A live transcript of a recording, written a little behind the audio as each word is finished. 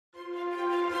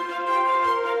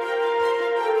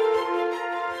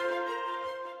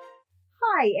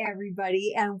Hi,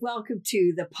 everybody, and welcome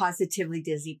to the Positively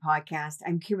Disney podcast.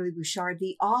 I'm Kimberly Bouchard,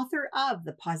 the author of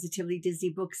the Positively Disney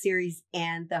book series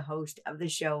and the host of the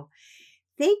show.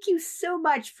 Thank you so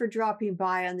much for dropping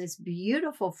by on this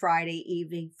beautiful Friday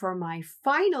evening for my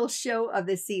final show of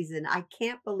the season. I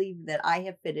can't believe that I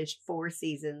have finished 4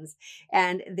 seasons,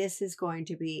 and this is going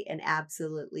to be an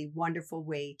absolutely wonderful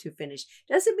way to finish.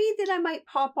 Doesn't mean that I might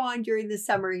pop on during the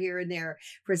summer here and there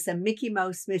for some Mickey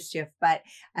Mouse mischief, but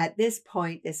at this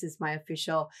point, this is my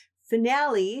official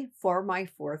finale for my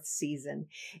 4th season.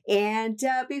 And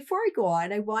before I go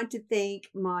on, I want to thank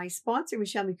my sponsor,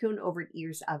 Michelle McCoon, over at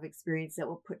Years of Experience, that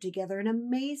will put together an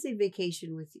amazing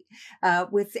vacation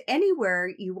with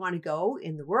anywhere you want to go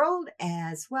in the world,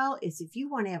 as well as if you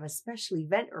want to have a special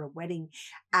event or a wedding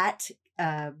at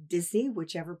Disney,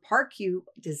 whichever park you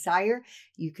desire.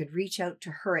 You could reach out to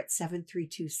her at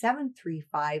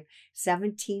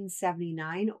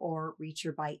 732-735-1779 or reach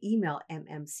her by email,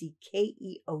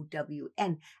 mmckeown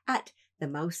at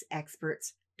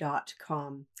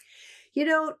themouseexperts.com. You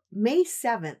know, May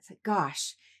 7th,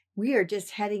 gosh, we are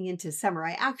just heading into summer.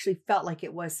 I actually felt like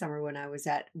it was summer when I was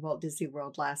at Walt Disney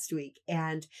World last week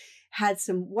and had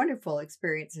some wonderful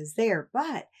experiences there.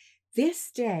 But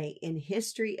this day in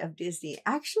history of Disney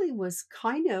actually was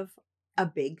kind of a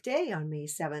big day on May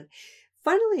 7th.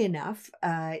 Funnily enough,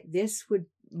 this would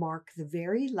mark the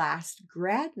very last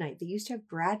grad night. They used to have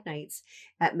grad nights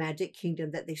at Magic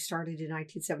Kingdom that they started in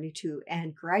 1972,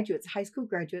 and graduates, high school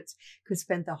graduates, could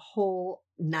spend the whole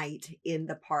night in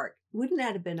the park. Wouldn't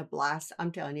that have been a blast?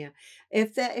 I'm telling you,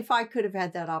 if I could have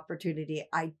had that opportunity,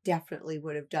 I definitely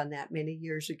would have done that many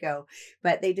years ago.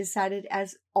 But they decided,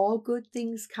 as all good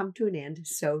things come to an end,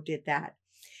 so did that.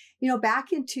 You know,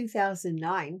 back in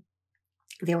 2009,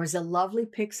 there was a lovely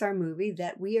Pixar movie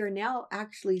that we are now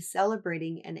actually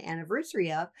celebrating an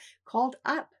anniversary of called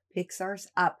Up. Pixar's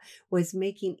Up was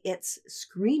making its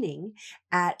screening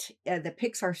at the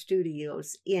Pixar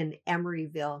Studios in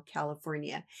Emeryville,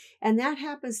 California. And that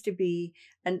happens to be,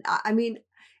 and I mean,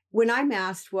 when I'm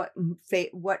asked what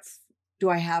do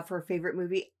I have for a favorite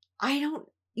movie, I don't,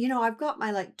 I've got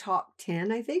my top 10,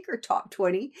 I think, or top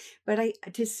 20, but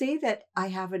to say that I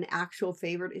have an actual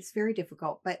favorite is very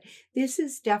difficult. But this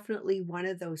is definitely one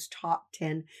of those top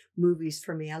 10 movies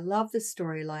for me. I love the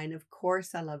storyline. Of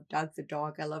course, I love Doug the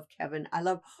dog. I love Kevin. I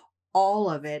love all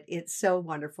of it. It's so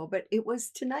wonderful. But it was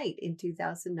tonight in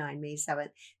 2009, May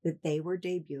 7th, that they were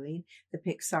debuting the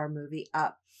Pixar movie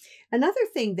Up. Another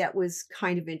thing that was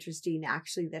kind of interesting,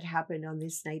 actually, that happened on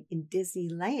this night in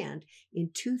Disneyland in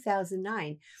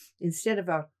 2009, instead of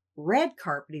a red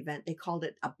carpet event, they called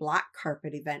it a black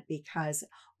carpet event, because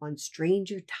on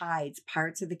Stranger Tides,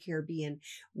 Pirates of the Caribbean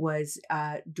was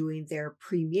doing their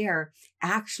premiere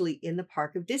actually in the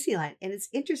park of Disneyland. And it's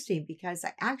interesting because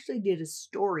I actually did a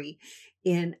story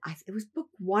it was book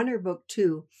 1 or book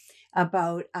 2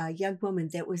 about a young woman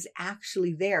that was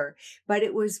actually there, but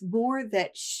it was more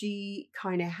that she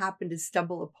kind of happened to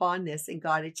stumble upon this and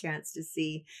got a chance to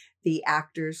see the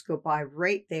actors go by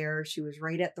right there. She was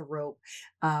right at the rope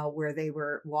where they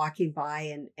were walking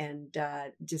by, and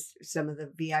just some of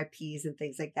the VIPs and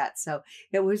things like that. So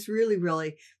it was really,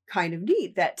 really kind of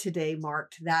neat that today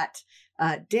marked that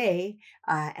day.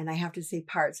 And I have to say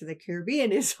Pirates of the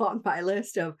Caribbean is on my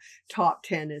list of top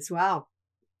 10 as well.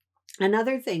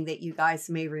 Another thing that you guys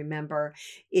may remember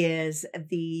is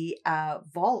the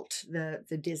vault,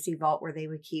 the Disney vault, where they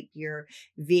would keep your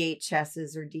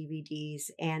VHSs or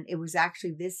DVDs. And it was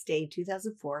actually this day in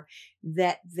 2004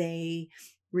 that they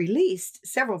released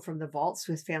several from the vaults,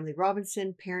 with Family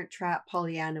Robinson, Parent Trap,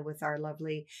 Pollyanna, with our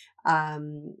lovely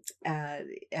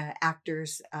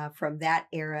actors from that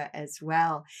era as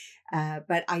well.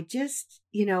 But I just,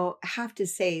 have to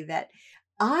say that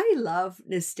I love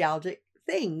nostalgic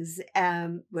things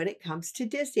when it comes to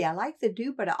Disney. I like the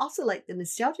new, but I also like the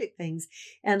nostalgic things.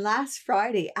 And last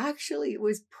Friday, actually, it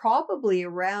was probably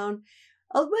around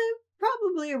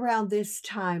this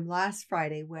time last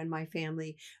Friday when my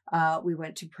family, we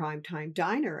went to Primetime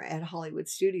Diner at Hollywood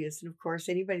Studios. And of course,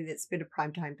 anybody that's been to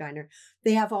Primetime Diner,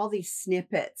 they have all these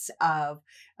snippets of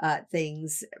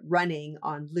things running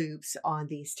on loops on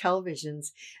these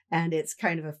televisions. And it's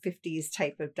kind of a 50s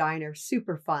type of diner,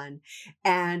 super fun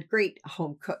and great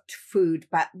home cooked food.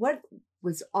 But what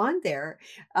was on there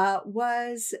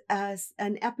was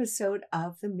an episode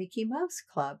of the Mickey Mouse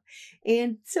Club.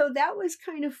 And so that was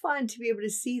kind of fun to be able to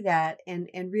see that and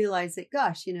realize that,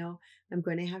 gosh, I'm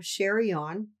going to have Sherry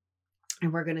on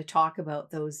And we're going to talk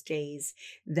about those days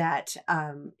that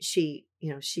she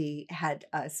had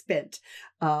spent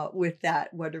with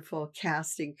that wonderful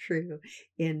cast and crew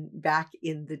back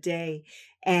in the day.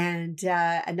 And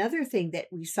another thing that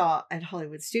we saw at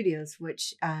Hollywood Studios,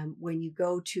 which when you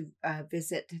go to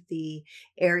visit the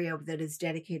area that is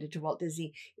dedicated to Walt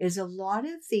Disney, is a lot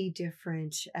of the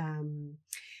different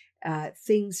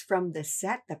things from the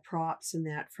set, the props and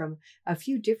that from a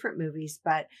few different movies,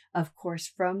 but of course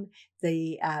from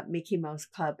the Mickey Mouse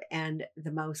Club and the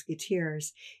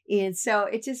Mousketeers. And so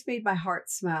it just made my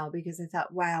heart smile because I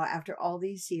thought, wow, after all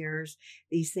these years,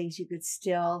 these things you could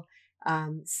still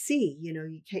see,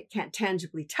 you can't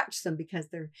tangibly touch them because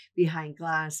they're behind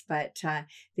glass, but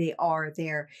they are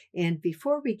there. And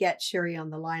before we get Sherry on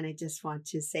the line, I just want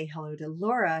to say hello to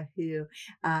Laura, who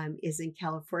is in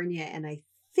California. And I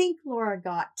think Laura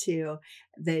got to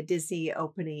the Disney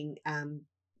opening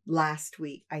last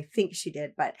week. I think she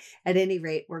did. But at any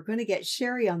rate, we're going to get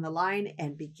Sherry on the line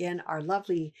and begin our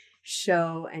lovely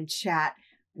show and chat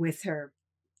with her.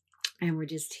 And we're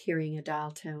just hearing a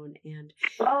dial tone. And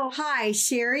Hi,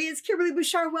 Sherry. It's Kimberly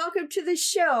Bouchard. Welcome to the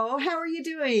show. How are you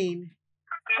doing?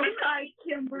 Hi,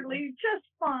 Kimberly. Just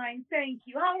fine. Thank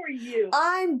you. How are you?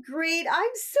 I'm great.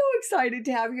 I'm so excited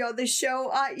to have you on the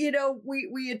show.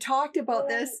 We had talked about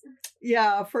this,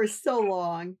 for so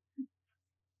long.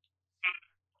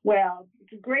 Well,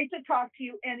 it's great to talk to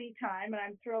you anytime, and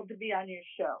I'm thrilled to be on your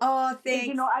show. Oh, thanks.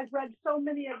 And, I've read so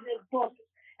many of your books,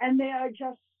 and they are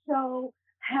just so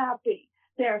happy.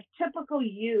 They're typical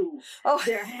you. Oh.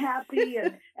 They're happy,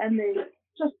 and they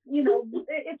just,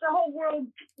 it's a whole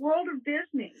world of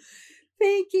Disney.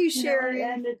 Thank you, Sherry.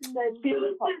 And it's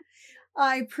beautiful.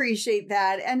 I appreciate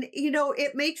that. And,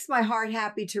 it makes my heart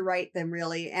happy to write them,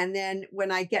 really. And then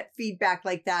when I get feedback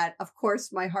like that, of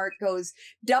course, my heart goes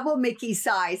double Mickey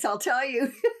size, I'll tell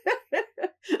you.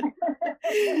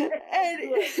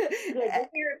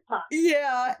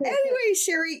 Yeah. Anyway,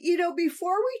 Sherry,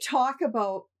 before we talk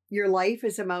about your life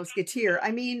as a Mousketeer,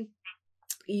 I mean,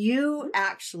 you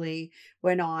actually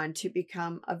went on to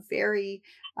become a very,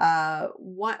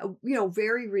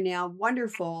 very renowned,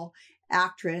 wonderful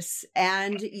actress,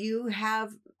 and you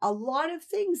have a lot of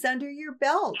things under your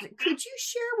belt. Could you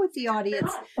share with the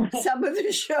audience some of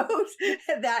the shows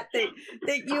that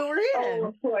you were in? Oh,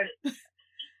 of course.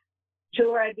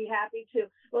 Sure, I'd be happy to.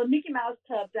 Well, Mickey Mouse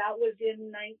Club, that was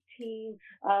in I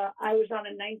was on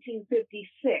in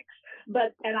 1956,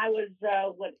 and I was,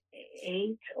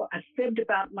 8? I fibbed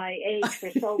about my age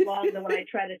for so long that when I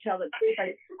try to tell the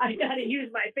truth, I got to use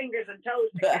my fingers and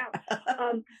toes to count.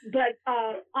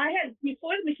 I had,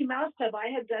 before the Mickey Mouse Club, I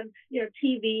had done,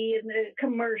 TV and the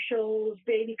commercials,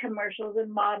 baby commercials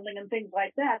and modeling and things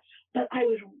like that. But I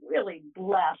was really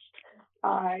blessed.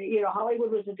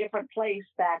 Hollywood was a different place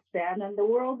back then, and the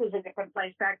world was a different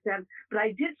place back then. But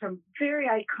I did some very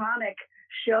iconic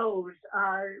shows,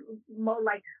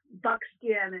 like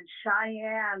Buckskin and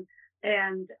Cheyenne,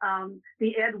 and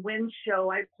the Ed Wynn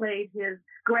Show. I played his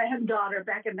granddaughter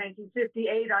back in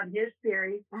 1958 on his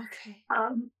series. Okay.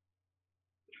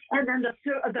 And then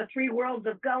the Three Worlds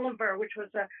of Gulliver, which was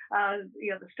the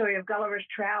story of Gulliver's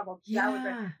Travels. Yeah. That was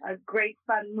a great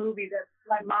fun movie that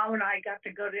my mom and I got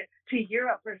to go to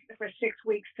Europe for 6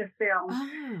 weeks to film.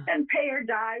 Oh. And Pay or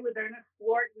Die with Ernest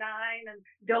Borgnine and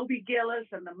Dobie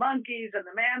Gillis and the Monkees and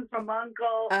the Man from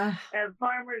U.N.C.L.E. and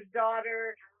Farmer's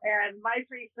Daughter and My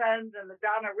Three Sons and the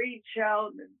Donna Reed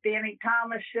Show, and the Danny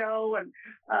Thomas Show, and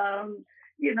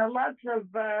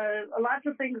lots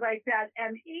of things like that.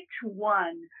 And each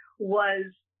one was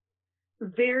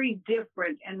very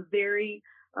different and very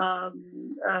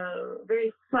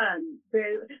very fun.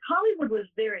 Hollywood was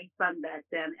very fun back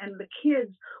then, and the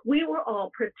kids, we were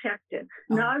all protected,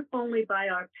 not only by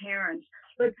our parents,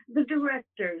 but the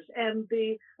directors and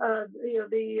the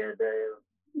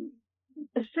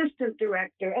assistant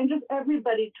director, and just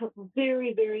everybody took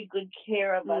very, very good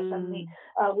care of us. And we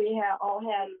all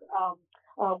had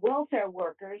welfare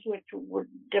workers, which were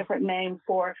different names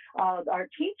for our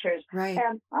teachers. Right.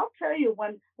 And I'll tell you,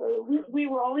 when we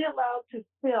were only allowed to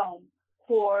film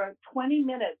for 20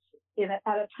 minutes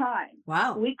at a time.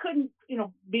 Wow. We couldn't,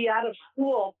 be out of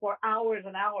school for hours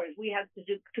and hours. We had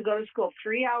to go to school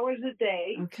 3 hours a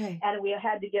day. Okay. And we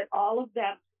had to get all of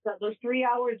those 3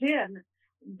 hours in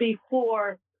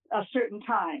before a certain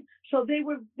time. So they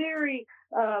were very,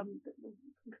 I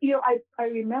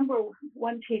remember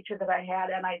one teacher that I had,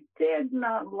 and I did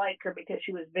not like her because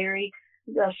she was very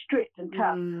strict and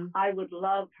tough. I would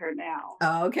love her now.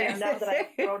 Oh, okay. And now that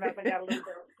I've grown up and got a little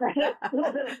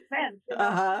bit of sense,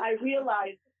 I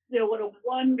realized what a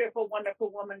wonderful, wonderful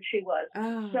woman she was.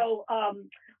 Oh, So,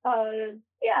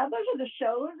 yeah, those are the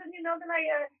shows. And, then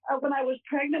when I was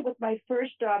pregnant with my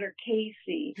first daughter,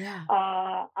 Casey, yeah.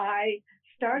 I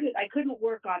couldn't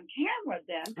work on camera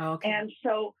then. Okay. And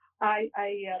so I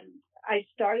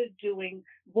started doing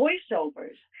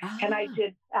voiceovers, and I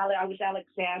was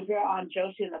Alexandra on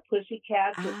Josie and the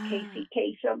Pussycats with Casey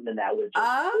Kasem, and that was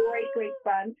just great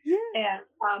fun. Yeah. And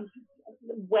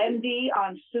Wendy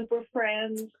on Super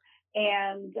Friends,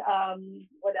 and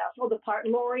what else? Oh,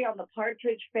 Lori on the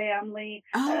Partridge Family.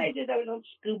 And I was on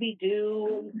Scooby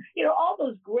Doo, and all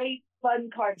those great fun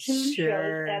cartoon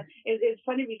shows. And it's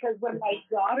funny because when my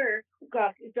daughters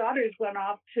went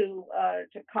off to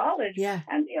college,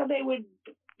 and they would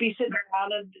be sitting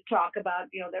around and talk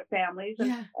about their families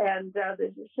and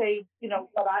say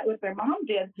what their mom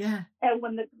did. Yeah. And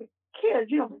when the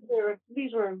kids,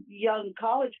 these were young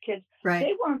college kids. Right.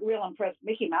 They weren't real impressed.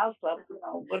 Mickey Mouse Club,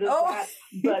 what is that?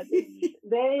 But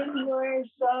they were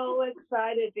so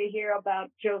excited to hear about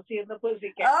Josie and the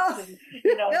Pussycats and,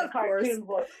 the cartoon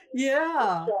voice.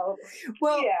 Yeah. So,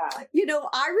 well,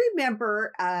 I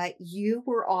remember you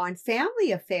were on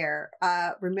Family Affair.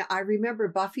 I remember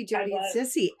Buffy, Jody, and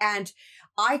Sissy, and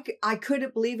I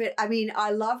couldn't believe it. I mean,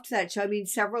 I loved that show. I mean,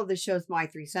 several of the shows, My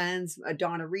Three Sons, a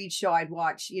Donna Reed show, I'd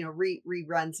watch,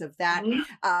 reruns of that.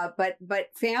 Mm-hmm.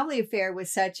 But Family Affair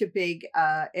was such a big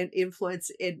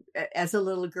influence. As a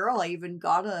little girl, I even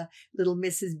got a little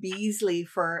Mrs. Beasley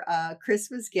for a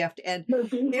Christmas gift, and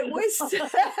it was.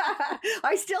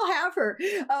 I still have her,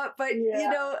 but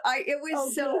it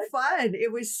was so fun.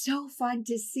 It was so fun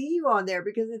to see you on there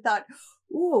because I thought,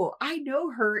 oh, I know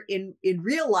her in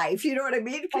real life. You know what I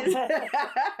mean? Because that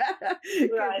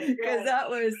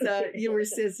was you were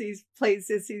played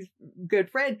Sissy's good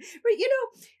friend. But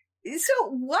so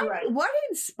what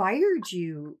inspired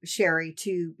you, Sherry,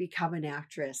 to become an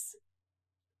actress?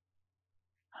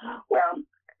 Well,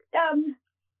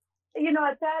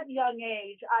 at that young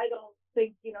age, I don't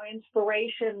think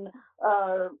inspiration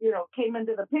came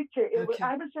into the picture.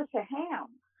 I was just a ham.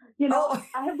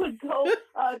 I would go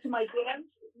to my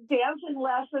dancing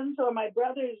lessons or my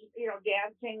brother's,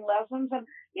 dancing lessons. And,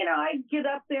 I'd get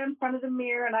up there in front of the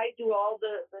mirror and I'd do all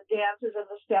the dances and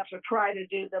the steps or try to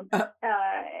do them.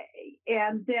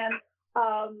 And then,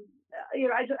 I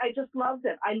just loved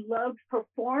it. I loved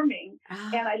performing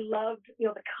and I loved,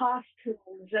 the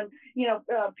costumes and,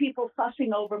 people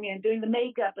fussing over me and doing the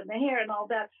makeup and the hair and all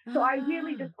that. So I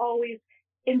really just always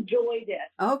enjoyed it.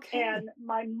 Okay. And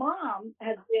my mom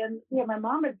had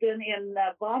been in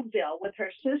vaudeville with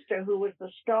her sister, who was the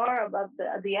star of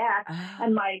the act.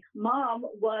 And my mom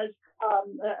was a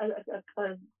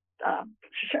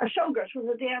showgirl. She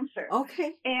was a dancer.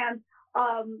 Okay. And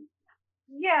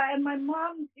and my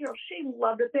mom, she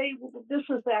loved it. This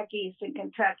was back east in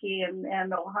Kentucky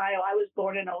and Ohio. I was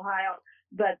born in Ohio,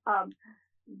 but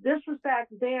this was back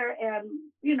there, and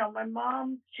my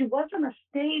mom, she wasn't a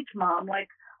stage mom like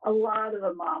a lot of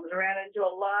the moms. I ran into a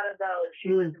lot of those.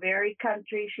 She was very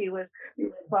country. She was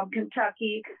from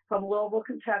Kentucky, from Louisville,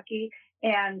 Kentucky,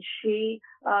 and she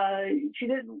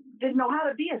didn't know how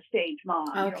to be a stage mom.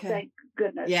 Okay. Thank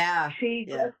goodness. Yeah. She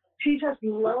just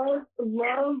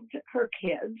loved her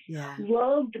kids. Yeah.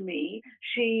 Loved me.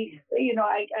 She,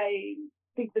 I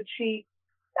think that she,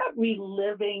 not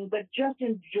reliving, but just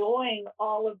enjoying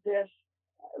all of this,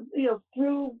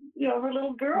 through, her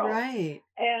little girl. Right.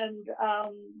 And,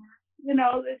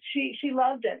 she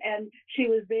loved it. And she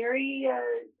was very,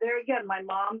 there again, my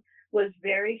mom was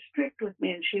very strict with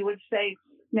me. And she would say,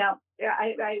 now,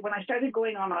 when I started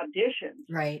going on auditions,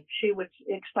 right, she would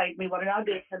explain to me what an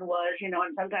audition was, and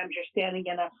sometimes you're standing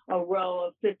in a row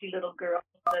of 50 little girls.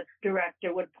 The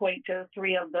director would point to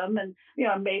 3 of them, and,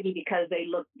 maybe because they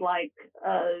looked like,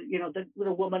 the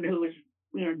little woman who was,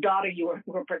 daughter you were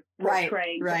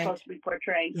portraying, right. supposed to be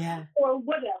portraying, yeah, or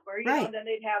whatever, right. Then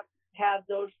they'd have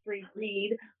those 3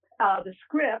 read the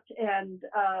script, and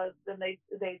then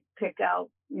they pick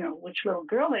out, which little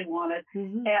girl they wanted,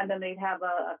 and then they'd have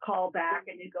a call back,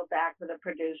 and you'd go back to the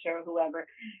producer or whoever.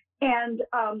 And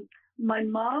my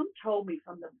mom told me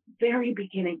from the very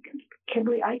beginning,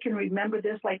 Kimberly, I can remember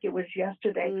this like it was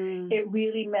yesterday. It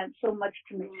really meant so much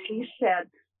to me. She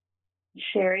said,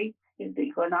 Sherry,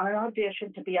 you're going on an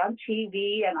audition to be on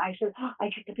TV. And I said, I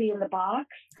get to be in the box.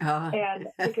 And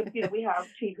because, we have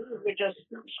TV, we're just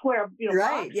square,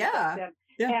 right, boxes.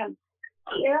 yeah.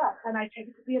 And I said,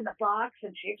 to be in the box.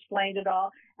 And she explained it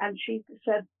all. And she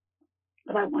said,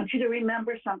 but I want you to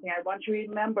remember something. I want you to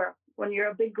remember, when you're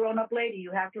a big grown-up lady, you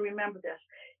have to remember this.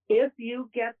 If you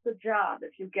get the job,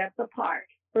 if you get the part,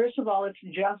 first of all, it's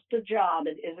just a job.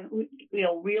 It isn't,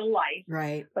 real life.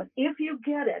 Right. But if you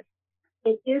get it,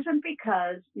 it isn't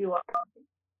because you are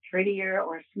prettier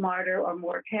or smarter or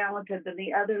more talented than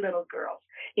the other little girls.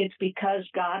 It's because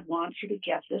God wants you to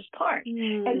get this part.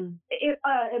 And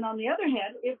on the other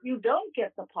hand, if you don't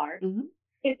get the part,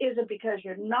 it isn't because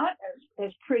you're not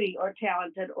as pretty or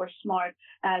talented or smart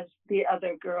as the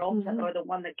other girl or the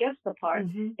one that gets the part.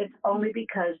 It's only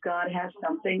because God has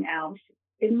something else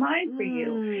in mind for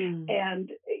you. And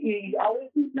you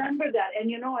always remember that. And,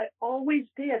 I always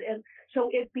did. And so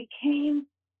it became,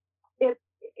 it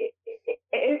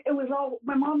was all,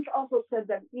 my mom also said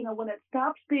that, when it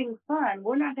stops being fun,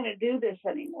 we're not going to do this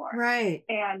anymore. Right.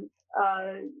 And,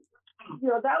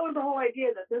 that was the whole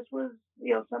idea, that this was,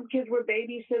 some kids were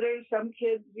babysitters, some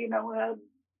kids, had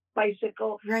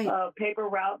bicycle, paper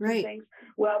routes and things.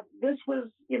 Well, this was,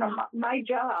 my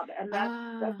job, and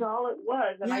that's all it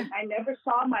was. And I never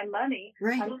saw my money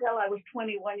until I was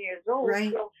 21 years old.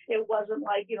 So it wasn't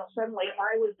like, suddenly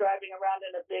I was driving around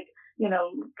in a big,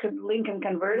 Lincoln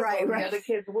convertible. The other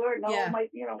kids were. No,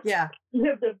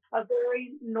 lived a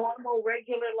very normal,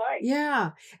 regular life.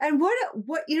 Yeah. And what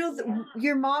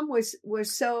your mom was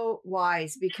so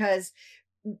wise, because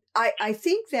I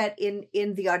think that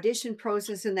in the audition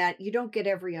process and that you don't get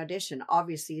every audition,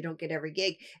 obviously you don't get every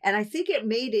gig. And I think it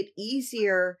made it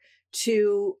easier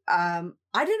to,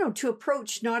 to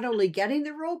approach not only getting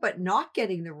the role, but not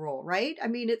getting the role, right? I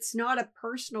mean, it's not a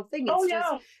personal thing. It's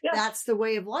that's the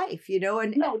way of life,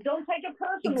 and no, don't take it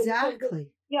personally.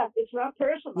 Exactly. It's not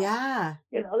personal. Yeah.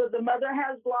 The mother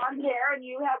has blonde hair and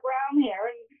you have brown hair,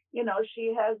 and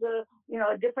she has a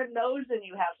different nose than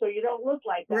you have, so you don't look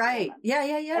like that. Right. Woman.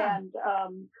 Yeah. And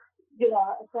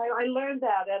so I learned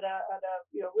that at a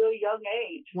really young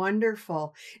age.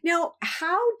 Wonderful. Now,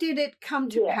 how did it come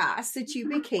to pass that you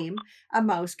became a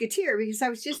Mousketeer? Because I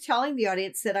was just telling the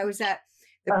audience that I was at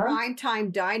the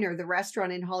Primetime Diner, the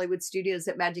restaurant in Hollywood Studios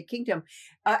at Magic Kingdom,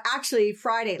 actually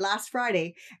last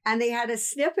Friday, and they had a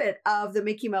snippet of the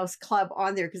Mickey Mouse Club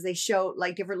on there because they show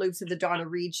like different loops of the Donna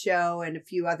Reed show and a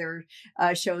few other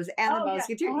shows and the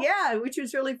Mousketeer. Yeah, which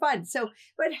was really fun. So,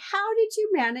 but how did you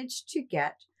manage to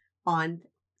get on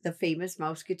the famous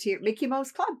Mousketeer Mickey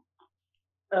Mouse Club?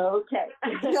 Okay.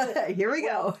 Here we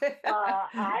go.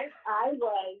 I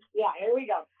was, here we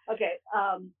go. Okay.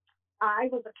 I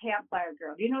was a campfire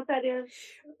girl. Do you know what that is?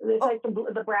 It's like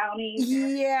the brownies.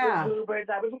 Yeah. The bluebirds.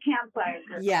 I was a campfire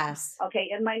girl. Yes. Okay.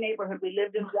 In my neighborhood, we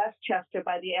lived in Westchester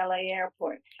by the LA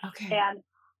airport. Okay. And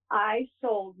I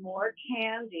sold more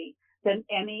candy than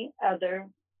any other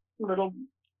little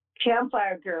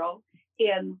campfire girl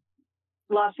in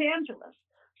Los Angeles.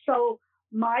 So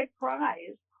my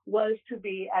prize was to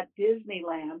be at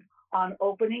Disneyland on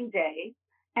opening day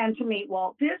and to meet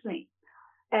Walt Disney.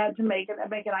 And to make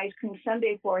an ice cream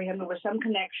sundae for him. There was some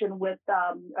connection with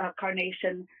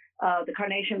Carnation, the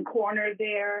Carnation Corner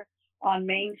there on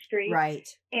Main Street. Right.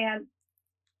 And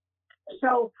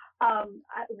so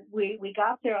we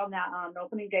got there on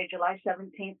opening day, July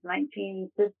 17th,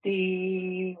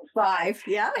 1955.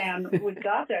 Yeah. And we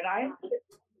got there,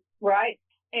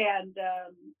 and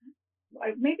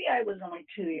And maybe I was only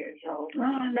 2 years old. No,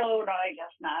 I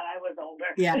guess not. I was older.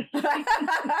 Yeah.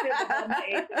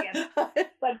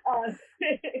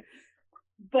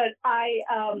 But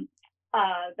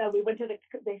we went to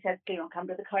they said, come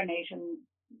to the Carnation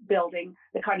building,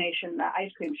 the Carnation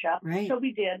ice cream shop. Right. So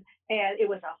we did. And it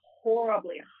was a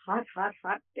horribly hot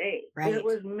day. Right. It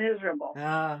was miserable.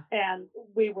 And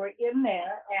we were in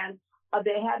there, and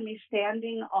they had me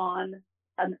standing on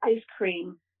an ice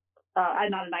cream,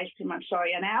 not an ice cream, I'm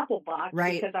sorry, an apple box,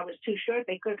 because I was too short.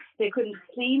 They couldn't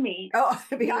see me. Oh,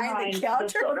 behind the counter. The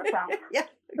soda fountain. Yeah.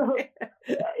 So,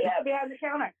 behind the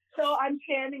counter. So I'm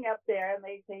standing up there, and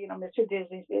they say, Mr.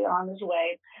 Disney's on his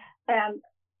way. And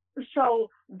so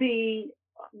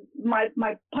my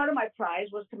part of my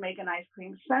prize was to make an ice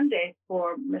cream sundae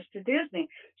for Mr. Disney.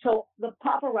 So the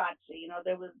paparazzi,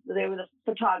 they were the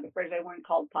photographers. They weren't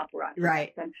called paparazzi.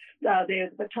 Right. And they're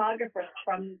the photographers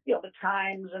from the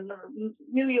Times and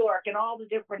New York and all the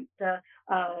different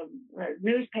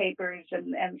newspapers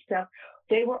and stuff.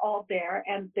 They were all there,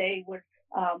 and they would.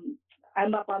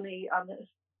 I'm up on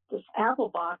this apple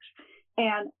box,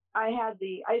 and I had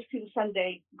the ice cream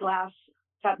sundae glass.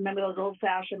 Remember those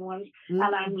old-fashioned ones? Mm.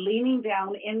 And I'm leaning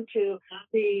down into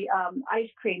the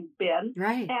ice cream bin,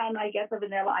 and I get the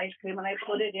vanilla ice cream, and I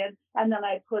put it in, and then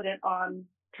I put it on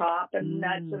top, and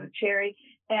nuts and a cherry.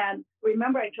 And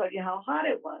remember, I told you how hot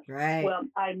it was. Right. Well,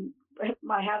 I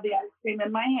have the ice cream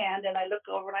in my hand, and I look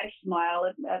over and I smile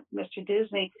at Mr.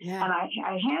 Disney, and I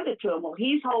hand it to him. Well,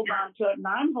 he's holding on to it, and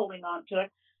I'm holding on to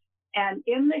it. And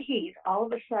in the heat, all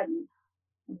of a sudden,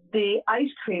 the ice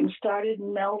cream started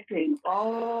melting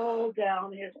all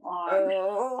down his arms,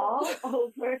 all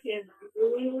over his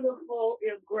beautiful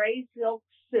gray silk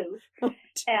suit.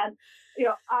 And,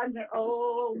 I'm there,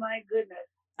 oh my goodness.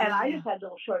 And I just had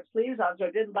little short sleeves on, so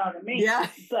it didn't bother me. Yeah.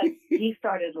 But he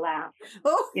started laughing.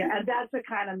 Yeah, and that's the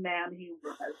kind of man he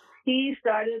was. He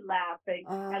started laughing,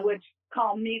 and which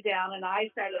calmed me down, and I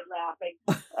started laughing.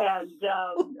 And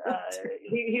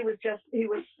he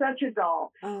was such a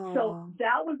doll. So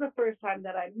that was the first time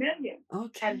that I met him.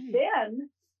 Okay. And then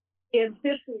in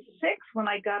 56, when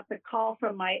I got the call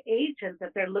from my agent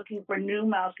that they're looking for new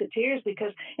Mousketeers,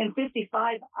 because in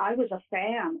 55, I was a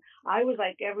fan. I was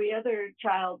like every other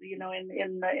child, in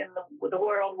the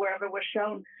world, wherever it was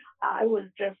shown. I was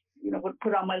just, would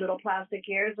put on my little plastic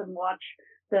ears and watch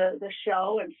the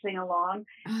show and sing along.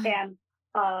 And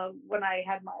when I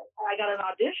got an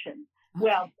audition. Okay.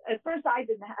 Well, at first I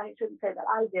shouldn't say that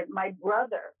I did. My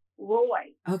brother,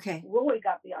 Roy. Okay. Roy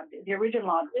got the original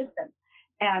audition.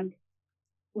 And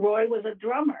Roy was a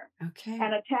drummer. Okay.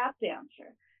 And a tap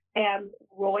dancer. And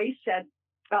Roy said,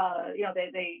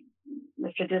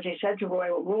 Mr. Disney said to Roy,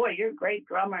 you're a great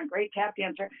drummer and great tap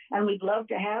dancer, and we'd love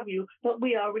to have you, but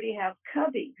we already have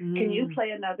Cubby. Can you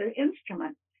play another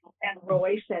instrument? And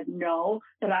Roy said, no,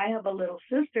 but I have a little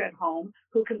sister at home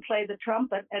who can play the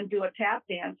trumpet and do a tap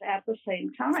dance at the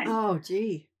same time. Oh,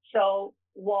 gee. So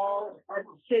Walt and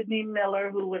Sidney Miller,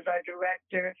 who was our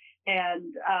director,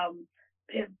 and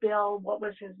Bill, what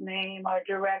was his name, our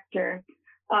director,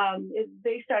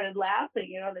 they started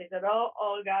laughing. They said,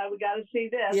 oh, God, we got to see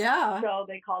this. Yeah. So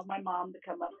they called my mom to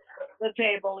come up to the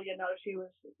table. She was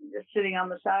just sitting on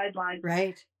the sidelines.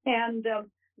 Right. And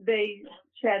they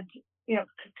said,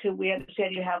 we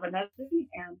understand you have another,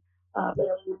 and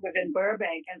we live in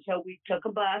Burbank. And so we took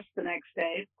a bus the next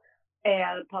day,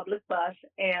 and a public bus,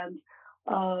 and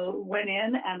went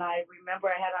in, and I remember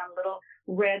I had on a little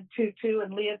red tutu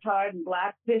and leotard and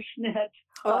black fishnet.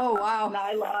 Oh, wow.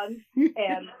 Nylon.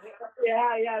 And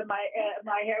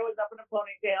my hair was up in a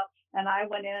ponytail, and I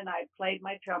went in and I played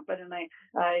my trumpet, and I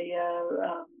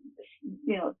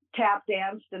tap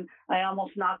danced, and I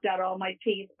almost knocked out all my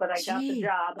teeth, but I got the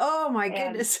job. Oh my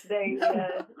goodness. They,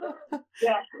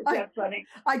 that's funny.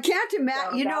 I can't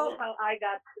imagine, so that was how I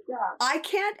got the job. I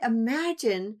can't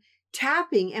imagine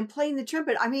tapping and playing the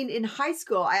trumpet. I mean, in high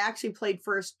school, I actually played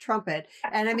first trumpet.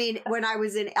 And I mean, when I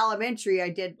was in elementary, I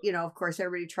did, of course,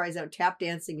 everybody tries out tap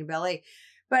dancing in ballet.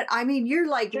 But I mean, you're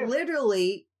like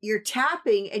literally, you're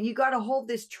tapping and you got to hold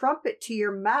this trumpet to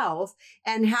your mouth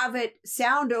and have it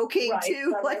sound okay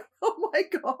too. Right. Like, oh my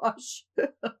gosh.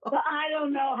 But I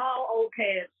don't know how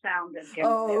okay it sounded.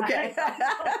 Oh, okay.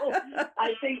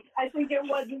 I think it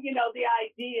wasn't, the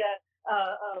idea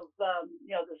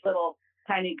of this little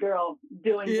tiny girl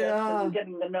doing this and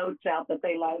getting the notes out that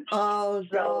they liked. Oh,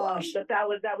 gosh. But that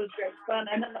was great fun.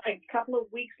 And then a couple of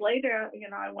weeks later,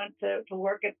 I went to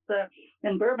work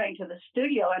in Burbank to the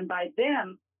studio. And by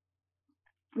then,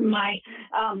 my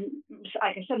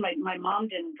like I said, my mom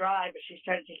didn't drive, but she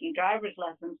started taking driver's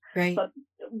lessons. Right. But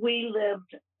we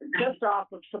lived just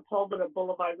off of Sepulveda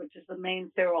Boulevard, which is the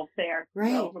main thoroughfare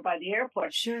over by the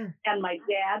airport. Sure. And my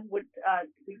dad would,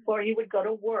 before he would go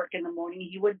to work in the morning,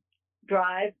 he would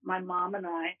drive my mom and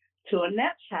I to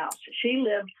Annette's house. She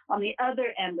lived on the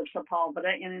other end of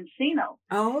Sepulveda in Encino.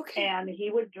 Oh, okay. And he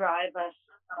would drive us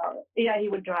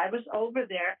over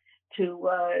there to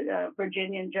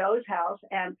Virginia and Joe's house,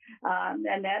 and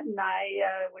Annette and I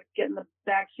would get in the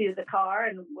back seat of the car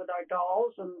and with our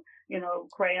dolls and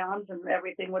crayons and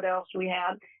everything what else we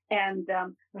had, and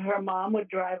her mom would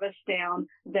drive us down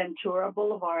Ventura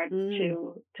Boulevard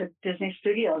to Disney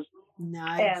Studios.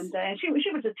 Nice. And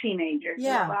she was a teenager.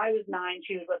 Yeah. I was 9.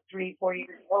 She was 3-4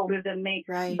 years older than me.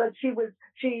 Right. But she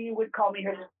would call me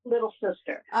her little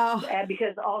sister. Oh. And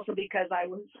because I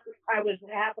was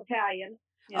half Italian.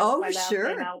 Oh, my last sure.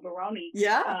 name, Alberoni.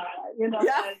 Yeah.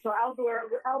 So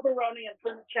Alberoni and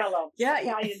Funicello. Yeah.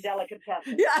 Italian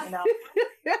delicatessen. Yeah.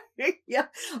 Yeah.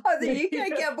 Oh, you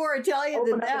can't get more Italian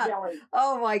than that.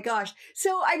 Oh my gosh.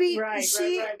 So, I mean, right.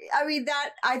 I mean,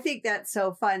 I think that's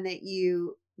so fun that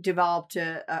you developed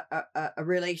a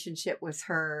relationship with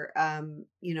her,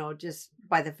 just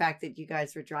by the fact that you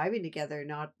guys were driving together,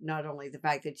 not only the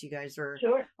fact that you guys were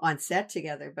on set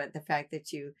together, but the fact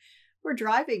that you were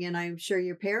driving, and I'm sure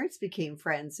your parents became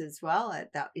friends as well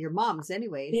your mom's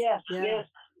anyways. Yes. Yeah. Yes.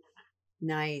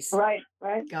 Nice. Right.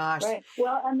 Gosh. Right.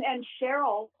 Well, and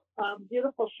Cheryl,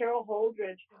 beautiful Cheryl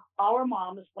Holdridge, our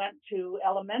moms went to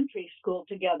elementary school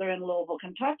together in Louisville,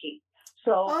 Kentucky.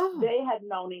 So they had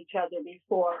known each other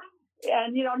before.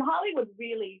 And, and Hollywood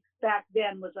really back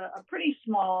then was a pretty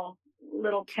small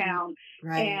little town.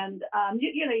 Right. And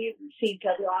you see each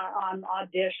other on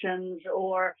auditions,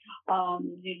 or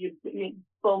you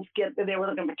both they were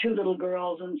looking for two little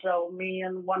girls, and so me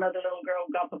and one other little girl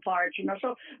got the part.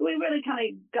 So we really kind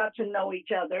of got to know each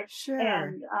other. Sure.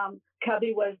 And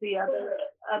Cubby was the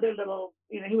other little,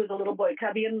 he was a little boy,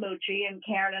 Cubby and Moochie, and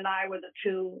Karen and I were the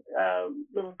two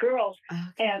little girls. Okay.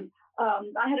 And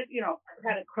I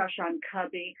had a crush on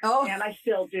Cubby, and I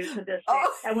still do to this day.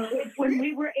 Oh. And when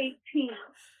we were 18,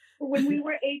 when we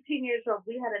were 18 years old,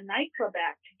 we had a nightclub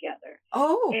act together.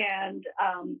 Oh. And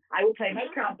I would play my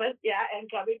trumpet, and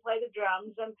Cubby played the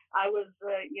drums, and I was,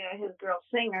 his girl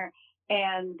singer.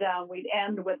 And we'd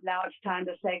end with "Now it's time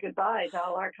to say goodbye" to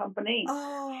all our company.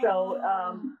 Oh. So,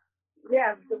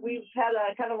 we've had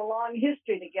a kind of a long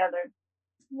history together.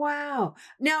 Wow.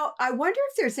 Now, I wonder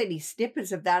if there's any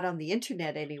snippets of that on the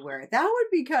internet anywhere. That would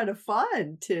be kind of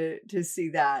fun to see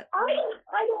that.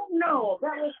 I don't know.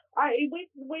 That was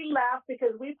we laughed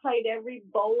because we played every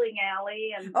bowling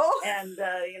alley and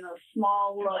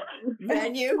small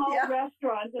venue, small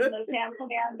restaurant in the San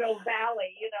Fernando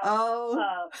Valley.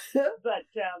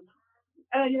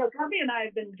 Cubby and I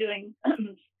have been doing.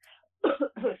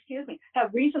 Excuse me.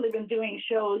 Have recently been doing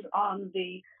shows on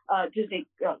the Disney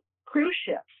cruise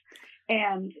ships,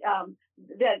 and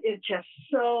that is just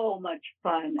so much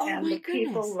fun, and the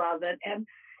people love it. And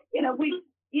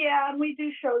we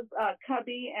do shows.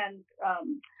 Cubby and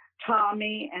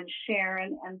Tommy and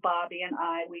Sharon and Bobby and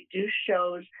we do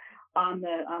shows on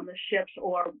the ships,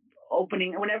 or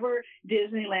opening whenever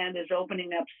Disneyland is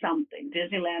opening up something,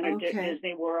 Disneyland or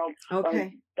Disney World,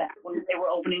 or back when they were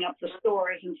opening up the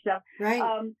stores and stuff. Right.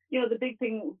 The big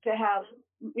thing to have,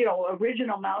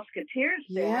 original Mousketeers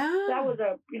there. Yeah. That was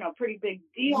a pretty big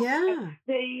deal. Yeah.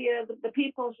 They the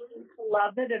people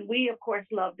loved it, and we of course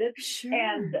loved it. Sure.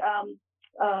 And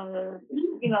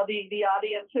the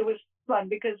audience, it was fun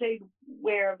because they'd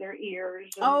wear their ears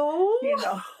and,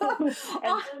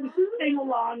 and sing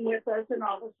along with us and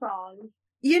all the songs.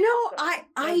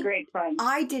 Great fun.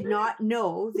 I did not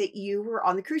know that you were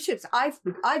on the cruise ships.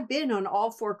 I've been on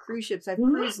all 4 cruise ships. I've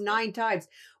cruised 9 times.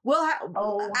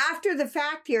 After the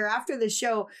fact here, after the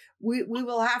show, we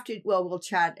will have to, we'll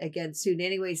chat again soon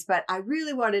anyways, but I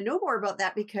really want to know more about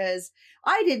that because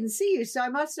I didn't see you. So I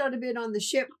must not have been on the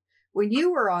ship when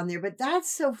you were on there, but that's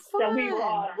so fun. So we were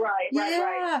on, right.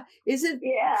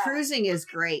 Cruising is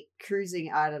great.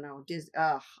 Cruising, I don't know, just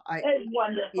it's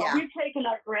wonderful. Yeah. We've taken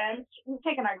our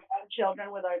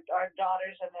grandchildren with our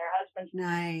daughters and their husbands.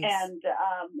 Nice. And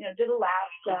did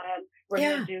Alaska. We're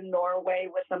going to do Norway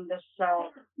with them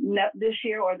this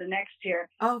year or the next year.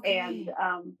 Okay. And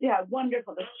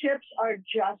wonderful. The ships are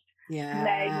just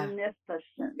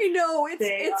magnificent.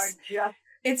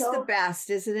 It's the best,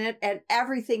 isn't it? And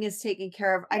everything is taken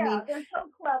care of. I mean, they're so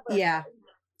clever. Yeah,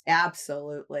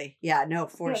 absolutely. Yeah, no,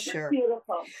 for sure.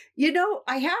 Beautiful.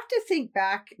 I have to think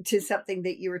back to something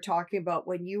that you were talking about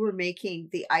when you were making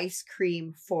the ice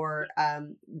cream for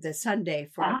the sundae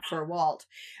for Walt,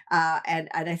 and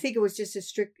I think it was just a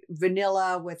strict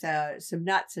vanilla with some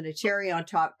nuts and a cherry on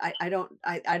top. I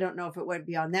don't know if it went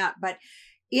beyond that, but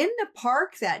in the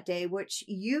park that day, which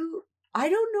I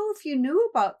don't know if you knew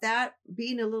about that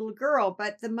being a little girl,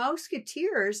 but the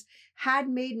Mousketeers had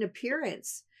made an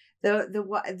appearance. The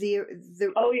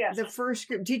first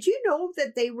group. Did you know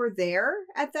that they were there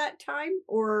at that time,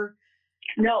 or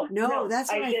no? That's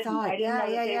what I thought. I didn't know that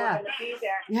they were going to be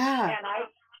there. Yeah, and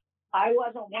I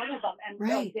wasn't one of them. And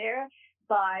so there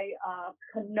by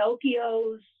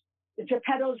Pinocchio's,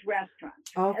 Geppetto's restaurant.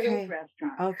 Okay.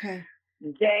 Restaurant. Okay.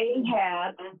 They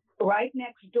had right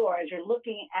next door, as you're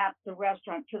looking at the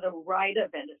restaurant to the right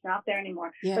of it, it's not there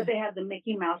anymore, but they had the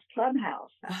Mickey Mouse Clubhouse.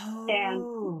 Oh.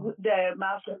 And the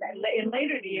mouse, in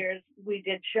later years, we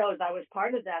did shows. I was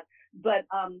part of that. But,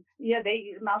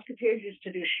 Mousketeers used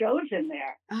to do shows in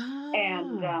there. Oh.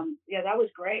 And, that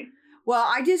was great. Well,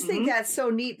 I just think that's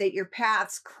so neat that your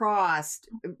paths crossed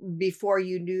before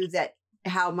you knew that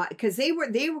how much, because they were,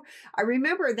 I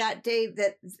remember that day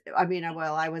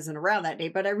I wasn't around that day,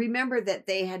 but I remember that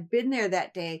they had been there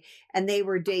that day and they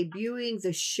were debuting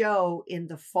the show in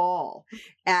the fall.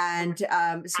 And so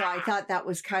I thought that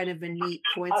was kind of a neat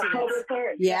coincidence. October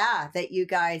 3rd. Yeah, that you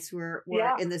guys were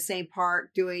in the same park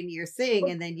doing your thing,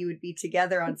 and then you would be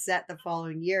together on set the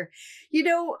following year.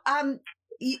 You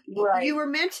were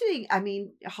mentioning, I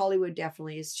mean, Hollywood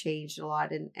definitely has changed a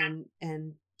lot,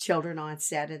 and children on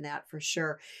set and that for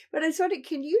sure. But I was wondering,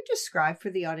 can you describe for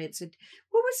the audience,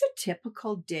 what was a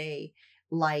typical day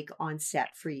like on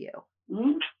set for you?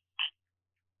 Mm-hmm.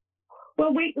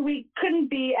 Well, we couldn't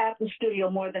be at the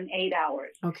studio more than 8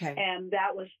 hours. Okay. And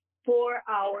that was 4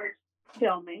 hours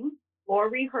filming, or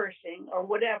rehearsing or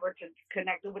whatever to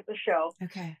connect it with the show,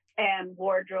 Okay. and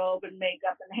wardrobe and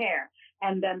makeup and hair.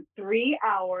 And then 3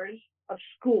 hours of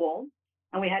school,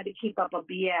 and we had to keep up a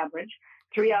B average,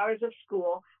 3 hours of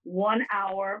school, 1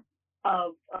 hour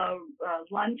of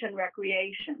lunch and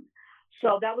recreation.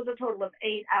 So that was a total of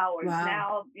 8 hours. Wow.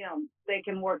 Now, they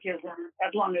can work as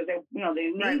long as they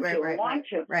need to or want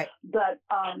to. Right. But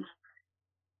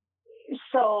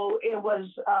so it was,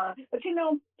 but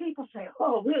people say,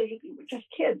 oh, really, you were just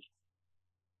kids.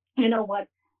 You know what?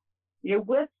 You're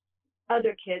with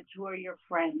other kids who are your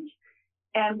friends.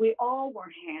 And we all were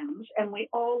hams, and we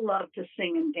all loved to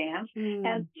sing and dance.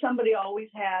 And somebody always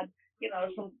had,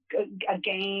 a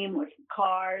game with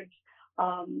cards.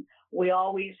 We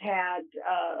always had,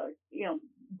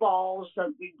 balls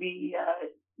that we'd be,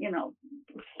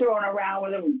 throwing around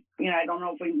with them. I don't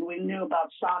know if we knew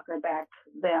about soccer back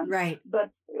then. Right. But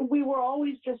we were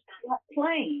always just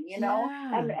playing,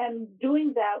 and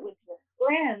doing that with your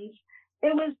friends.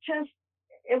 It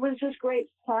was just great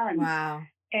fun. Wow.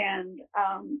 And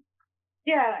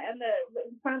and the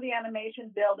in front of the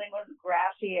animation building was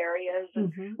grassy areas,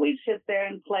 and we'd sit there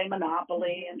and play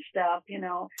Monopoly and stuff,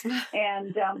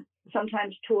 and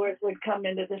sometimes tours would come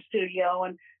into the studio,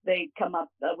 and they'd come up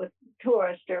with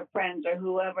tourists or friends or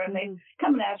whoever, and they'd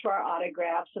come and ask for our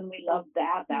autographs, and we loved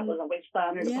that. That was always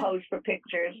fun, or to pose for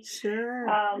pictures. Sure.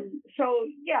 So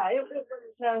yeah,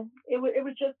 it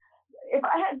was just, if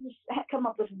I had to come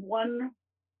up with one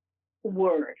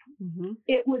word,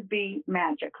 it would be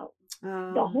magical.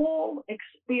 The whole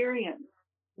experience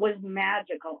was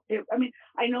magical.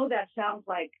 I know that sounds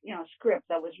like a script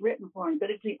that was written for me, but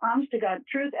it's the honest to God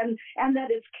truth, and that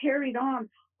it's carried on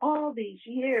all these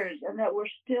years, and that we're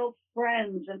still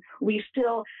friends, and we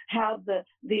still have the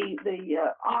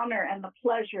honor and the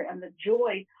pleasure and the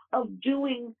joy of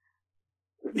doing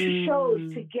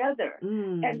shows together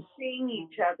and seeing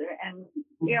each other, and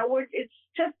it's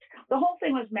just, the whole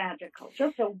thing was magical,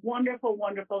 just a wonderful,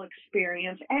 wonderful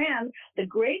experience. And the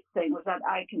great thing was that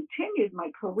I continued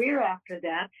my career after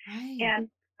that, and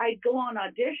I'd go on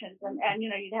auditions, and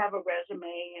you'd have a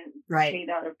resume and sheet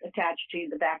attached to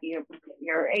the back of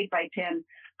your 8x10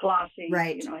 glossy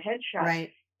headshot,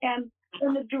 and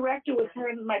when the director would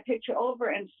turn my picture over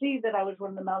and see that I was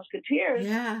one of the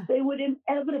Mousketeers, they would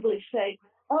inevitably say,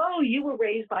 oh, you were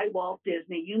raised by Walt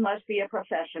Disney. You must be a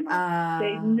professional.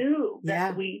 They knew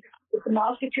that with the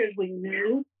Mousketeers, we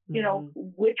knew,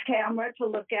 which camera to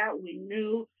look at. We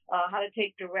knew how to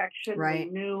take direction. We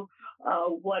knew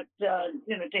what, to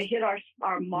hit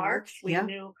our marks. We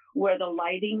knew where the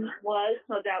lighting was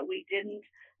so that we didn't,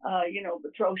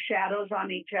 throw shadows on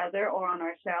each other or on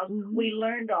ourselves. We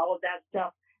learned all of that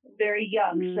stuff very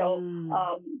young. So,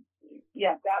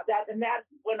 that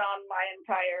went on my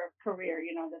entire career,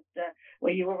 that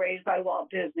where you were raised by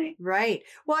Walt Disney. Right.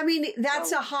 Well,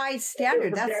 that's a high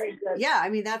standard. That's very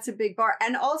good. That's a big bar.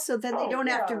 And also then they don't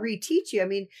have to reteach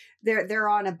you. They're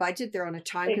on a budget, they're on a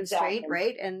time constraint,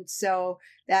 right? And so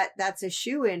that's a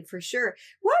shoe-in for sure.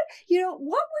 What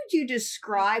would you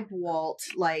describe Walt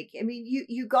like?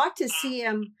 You got to see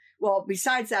him, well,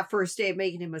 besides that first day of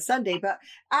making him a Sunday, but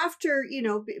after,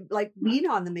 being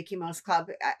on the Mickey Mouse Club,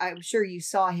 I'm sure you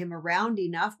saw him around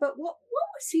enough, but what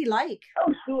was he like?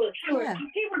 Oh, sure. Yeah.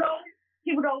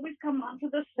 He would always come onto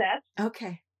the set.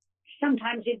 Okay.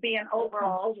 Sometimes he'd be in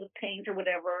overalls with paint or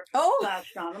whatever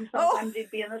splashed on him. Sometimes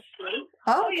he'd be in a suit.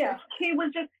 Oh, yeah. He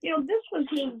was just, this was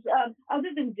his, other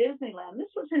than Disneyland,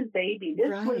 this was his baby.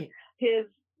 This was his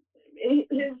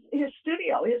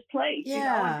studio, his place,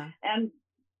 and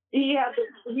he had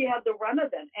the run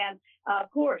of it, and of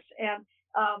course, and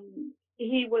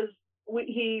he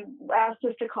asked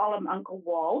us to call him Uncle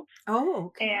Walt. Oh,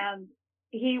 okay. And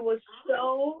he was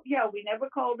we never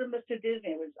called him Mr.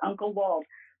 Disney. It was Uncle Walt.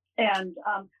 And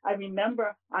I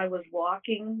remember I was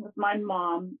walking with my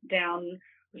mom down,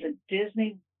 was it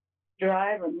Disney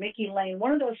Drive or Mickey Lane,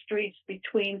 one of those streets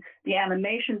between the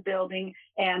animation building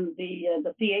and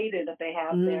the theater that they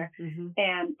have there,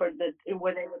 and where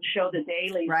they would show the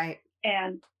dailies, right?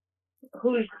 And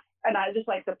I just,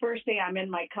 like, the first day I'm in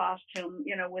my costume,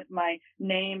 with my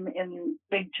name in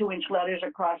big 2-inch letters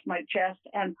across my chest,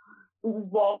 and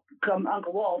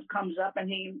Uncle Walt comes up and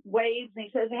he waves and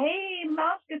he says, "Hey,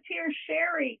 Mousketeer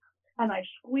Sherry." And I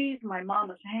squeezed my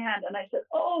mama's hand and I said,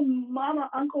 "Oh, Mama,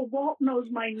 Uncle Walt knows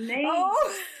my name."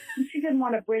 Oh. And she didn't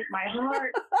want to break my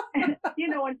heart, and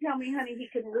tell me, honey, he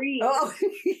can read. Oh.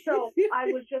 So I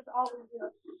was just always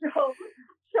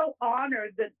so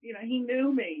honored that, he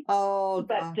knew me. Oh,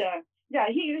 but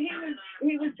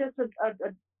he was just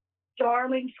a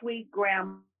darling, sweet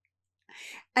grandma.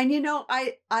 And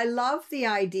I love the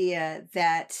idea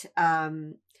that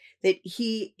that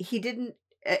he didn't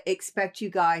expect you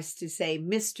guys to say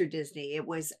Mr. Disney. It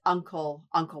was Uncle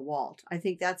Walt. I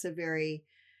think that's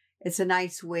it's a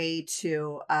nice way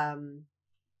to,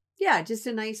 yeah, just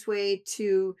a nice way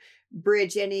to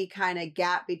bridge any kind of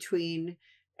gap between,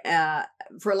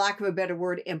 for lack of a better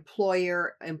word,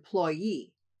 employer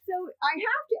employee. So I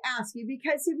have to ask you,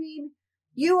 because I mean,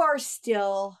 you are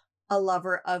still a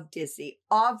lover of Disney,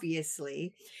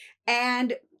 obviously.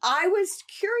 And I was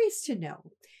curious to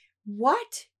know,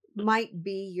 what might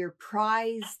be your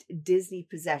prized Disney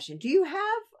possession? Do you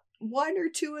have one or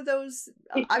two of those?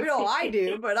 I know I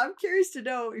do, but I'm curious to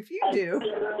know if you do.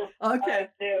 Okay. I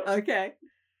do. Okay.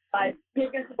 My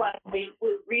biggest one, we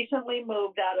recently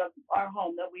moved out of our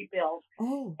home that we built.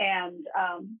 Oh. And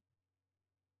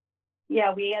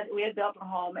yeah, we had built a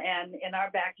home, and in our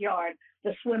backyard,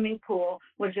 the swimming pool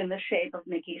was in the shape of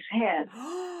Mickey's head.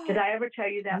 Did I ever tell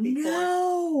you that before?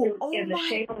 No. Oh in the my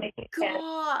shape of Mickey's head.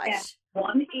 gosh. And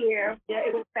one ear, yeah,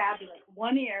 it was fabulous.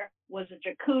 One ear was a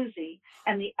jacuzzi,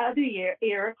 and the other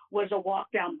ear was a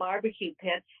walk down barbecue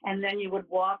pit, and then you would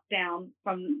walk down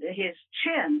from his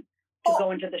chin to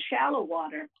go into the shallow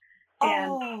water.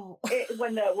 And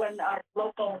when our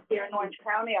local, here in Orange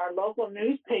County, our local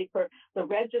newspaper, the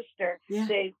Register,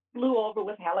 they flew over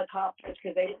with helicopters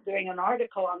because they were doing an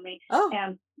article on me,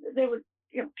 and they were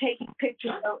taking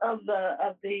pictures of the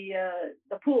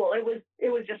pool.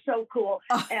 It was just so cool.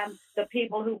 And the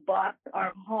people who bought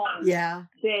our home,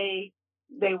 they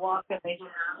walked and they said,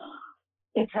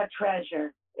 "It's a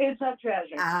treasure. It's a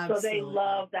treasure." Absolutely. So they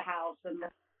love the house, and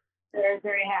they're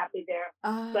very happy there.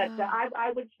 But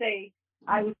I would say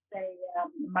my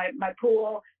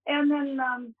pool, and then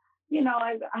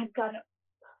I've got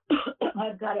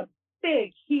a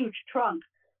big, huge trunk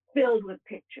filled with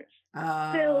pictures,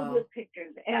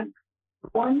 And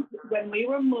when we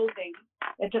were moving,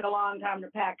 it took a long time to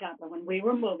pack up, but when we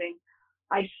were moving,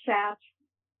 I sat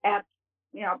at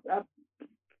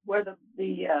where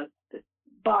the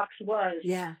box was,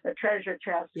 the treasure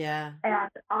chest, and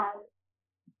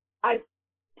I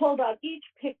pulled out each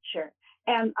picture,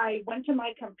 and I went to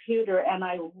my computer and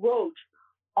I wrote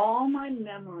all my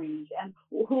memories and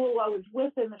who I was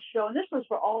with in the show. And this was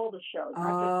for all the shows,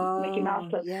 not just Mickey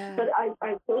Mouse. But I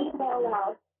wrote it all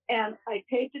out, and I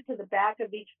taped it to the back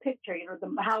of each picture,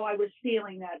 how I was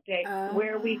feeling that day,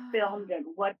 where we filmed it,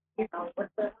 what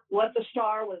the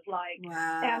star was like.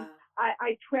 Wow. And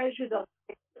I treasure those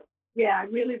pictures. Yeah, I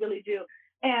really, really do.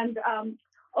 And,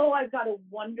 I've got a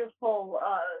wonderful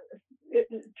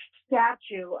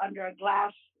statue under a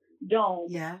glass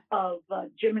dome of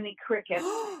Jiminy Cricket.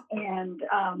 And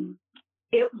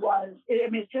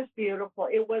it's just beautiful.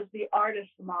 It was the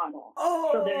artist's model.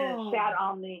 So that it sat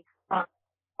on the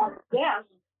desk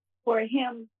for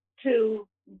him to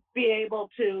be able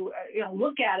to,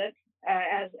 look at it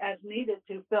as needed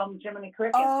to film Jiminy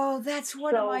Cricket. Oh, that's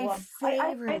one of my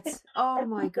favorites. Oh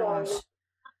my gosh.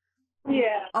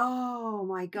 Yeah. Oh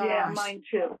my gosh. Yeah, mine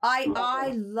too.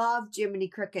 I love Jiminy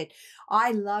Cricket.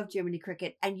 I love Jiminy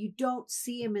Cricket, and you don't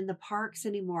see him in the parks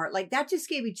anymore. Like, that just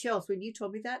gave me chills when you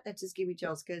told me that. That just gave me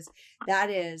chills, because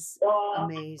that is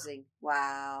amazing.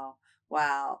 Wow.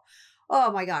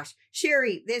 Oh my gosh,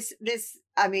 Sherry, this.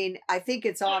 I mean, I think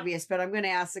it's obvious, but I'm going to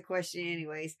ask the question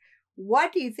anyways.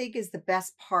 What do you think is the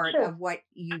best part of what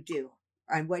you do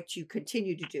and what you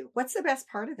continue to do? What's the best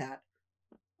part of that?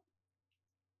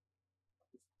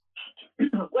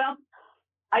 Well,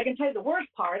 I can tell you the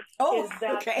worst part is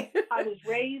that I was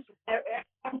raised. I'll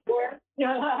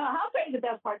tell you the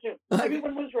best part too. Okay.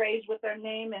 Everyone was raised with their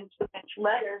name in 2-inch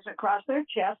letters across their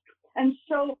chest, and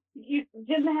so you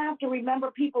didn't have to remember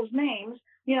people's names.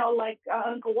 Like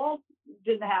Uncle Walt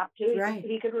didn't have to. Right.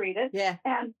 He could read it. Yeah.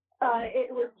 And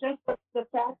it was just the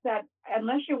fact that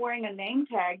unless you're wearing a name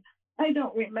tag, I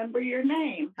don't remember your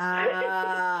name.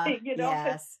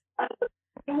 Yes.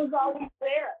 It was always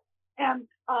there. And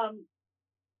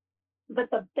but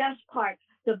the best part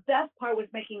was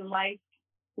making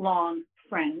lifelong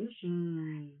friends,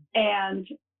 and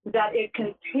that it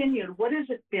continued. What has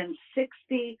it been?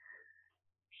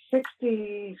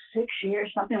 66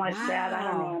 years, something like that.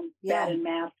 I don't know. I'm bad in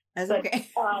math. That's but, okay.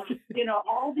 all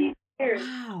these years,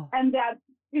 and that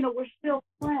we're still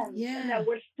friends, and that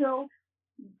we're still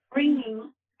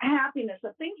bringing happiness.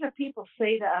 The things that people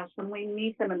say to us when we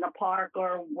meet them in the park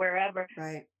or wherever,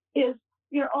 right, is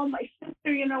my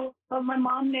sister, my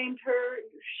mom named her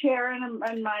Sharon,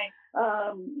 and my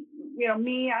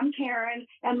me, I'm Karen,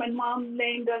 and my mom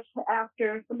named us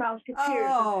after the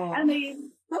Mousketeers, and they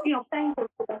thank us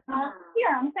for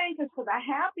thank us for the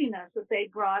happiness that they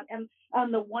brought, and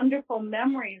the wonderful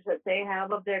memories that they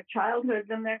have of their childhoods,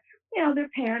 and their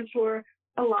parents were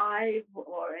alive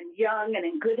or and young and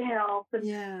in good health, and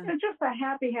Yeah. just a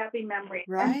happy memory.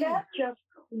 And Right. that just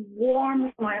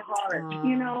warms my heart.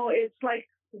 It's like,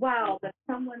 wow, that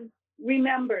someone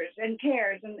remembers and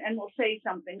cares and will say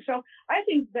something. So I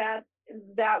think that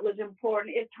was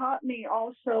important. It taught me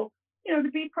also,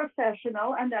 to be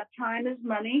professional, and that time is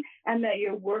money, and that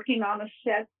you're working on a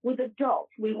set with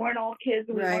adults. We weren't all kids,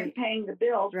 we weren't paying the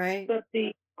bills, Right. but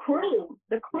the crew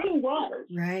was.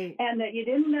 Right. And that you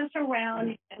didn't mess around,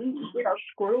 you didn't,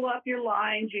 screw up your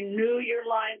lines. You knew your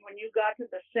lines when you got to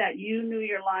the set. You knew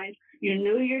your lines. You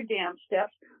knew your dance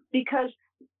steps, because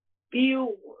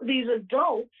these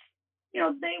adults,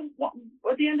 they,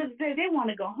 at the end of the day, they want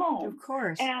to go home. Of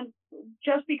course. And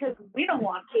just because we don't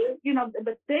want to,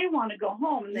 but they want to go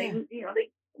home, and they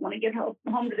want to get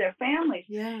home to their families.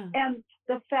 Yeah. And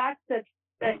the fact that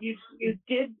you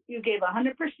gave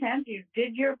 100%, you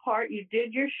did your part, you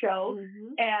did your show,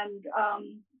 and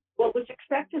what was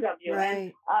expected of you.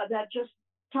 Right. And that just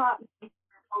taught me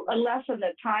a lesson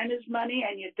that time is money,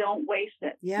 and you don't waste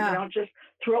it. Yeah. You don't just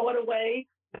throw it away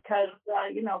because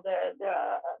the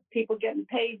people getting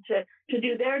paid to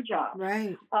do their job.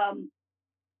 Right.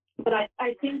 But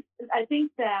I think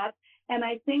that, and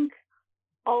I think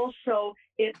also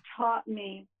it taught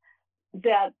me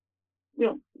that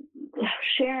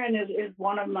Sharon is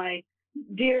one of my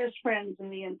dearest friends in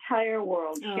the entire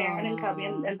world. Sharon and Cubby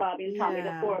and Bobby and Tommy,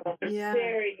 the four of us are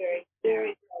very, very,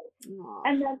 very close.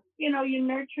 And then, you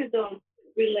nurture those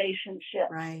relationships.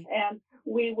 Right. And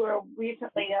we were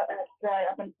recently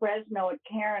up in Fresno at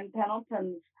Karen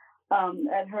Pendleton's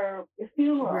at her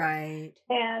funeral. Right.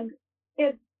 And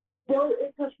it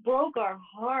just broke our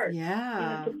heart.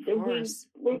 Yeah. Of course.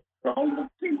 We all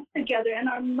together, and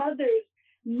our mothers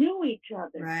knew each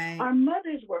other. Right. Our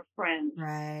mothers were friends.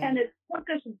 Right. And it took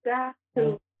us back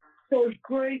to those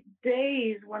great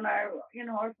days when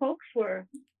our folks were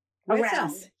with around.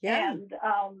 us. Yeah. And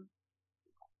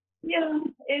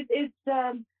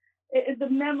the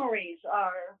memories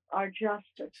are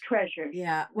just treasured.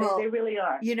 Yeah. Well, they really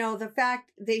are. The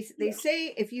fact they say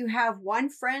if you have one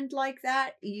friend like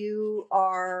that, you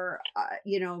are,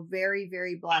 very,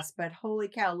 very blessed. But holy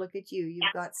cow, look at you.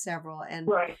 You've got several. And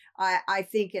I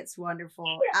think it's wonderful.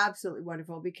 Yeah. Absolutely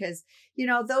wonderful, because,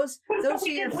 those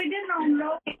we didn't all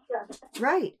know each other.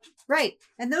 Right. Right.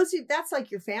 And that's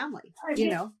like your family,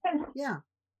 Yeah.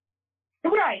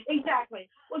 Right, exactly.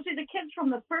 Well, see, the kids from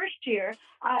the first year,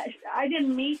 I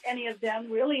didn't meet any of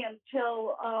them really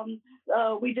until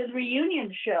we did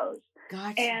reunion shows.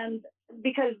 Gotcha. And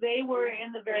because they were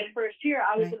in the very first year,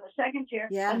 I was in the second year,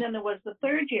 and then there was the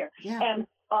third year. Yeah. And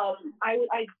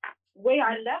way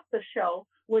I left the show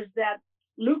was that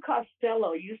Lou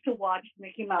Costello used to watch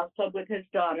Mickey Mouse Club with his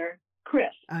daughter,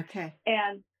 Chris. Okay.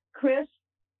 And Chris,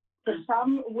 for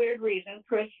some weird reason,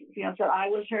 Chris, said I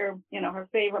was her, her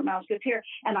favorite Mousketeer,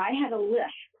 and I had a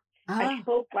list. I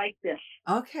spoke like this.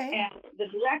 Okay. And the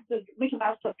director, Mickey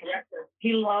Mouse Club director,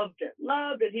 he loved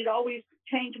it. He'd always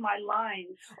change my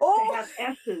lines to have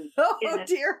S's in it.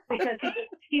 Dear. Because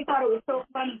he thought it was so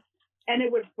funny, and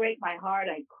it would break my heart.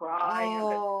 I'd cry.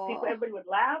 Everybody would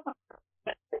laugh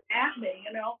at me,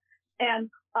 and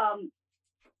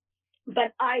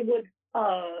but I would,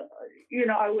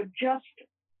 I would just.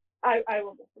 I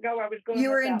forgot where I was going.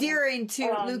 You were endearing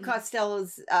to Lou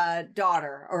Costello's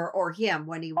daughter, or him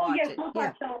when he watched it. Lou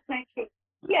Costello, thank you.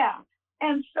 Yeah,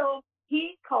 and so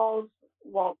he calls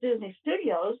Walt Disney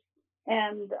Studios,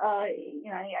 and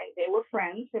they were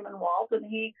friends, him and Walt, and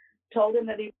he told him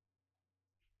that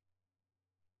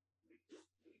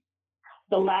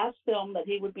the last film that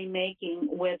he would be making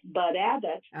with Bud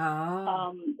Abbott,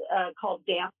 called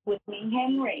 "Dance with Me,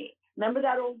 Henry." Remember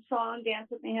that old song, "Dance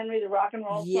with Me, Henry," the rock and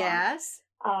roll song? Yes.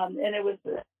 And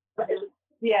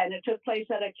it took place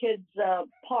at a kids'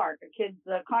 park, a kids'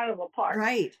 carnival park.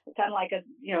 Right. Kind of like a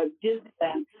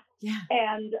Disneyland. Yeah.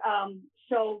 And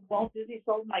so Walt Disney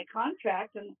sold my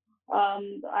contract, and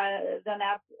then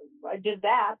after I did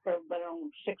that for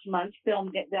 6 months,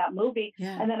 filmed that movie,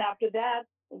 and then after that,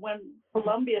 when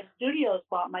Columbia Studios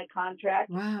bought my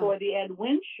contract for the Ed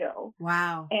Wynn show.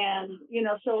 Wow. And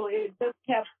so it just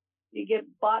kept. You get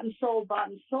bought and sold,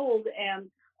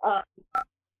 and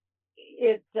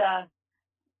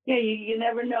you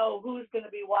never know who's going to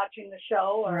be watching the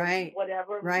show or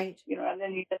whatever. Right. And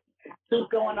then you just keep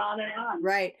going on and on.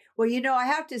 Right. Well, I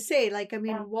have to say,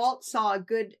 Walt saw a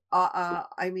good,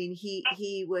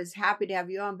 he was happy to have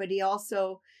you on, but he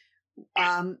also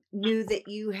knew that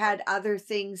you had other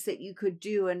things that you could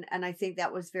do, and I think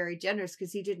that was very generous,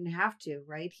 because he didn't have to,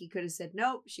 right? He could have said,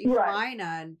 nope, she's mine,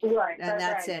 and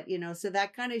that's it, so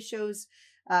that kind of shows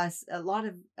a lot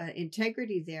of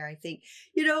integrity there, I think.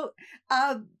 You know,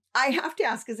 I have to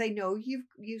ask, because I know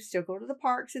you still go to the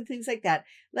parks and things like that.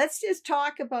 Let's just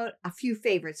talk about a few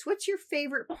favorites. What's your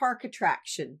favorite park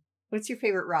attraction? What's your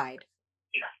favorite ride?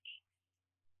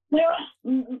 Well,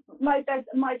 my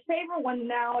favorite one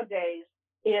nowadays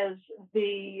is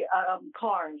the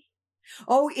cars.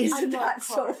 Oh, I isn't love that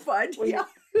so cars. fun? When Yeah.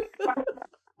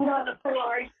 the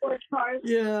Ferrari sports cars.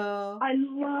 Yeah. I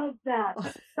love that.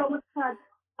 So much fun.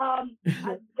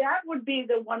 That would be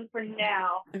the one for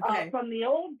now. Okay. From the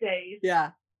old days,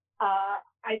 Yeah.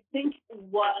 I think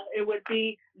it would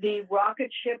be the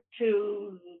rocket ship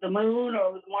to the moon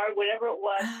or Mars, whatever it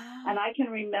was. And I can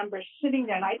remember sitting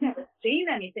there, and I'd never seen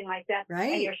anything like that.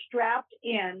 Right. And you're strapped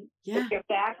in with your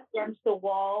back against the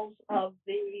walls of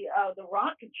the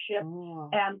rocket ship,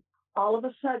 and all of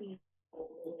a sudden,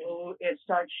 it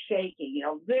starts shaking. You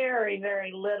know, very,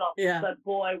 very little. Yeah. But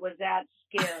boy, was that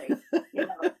scary. You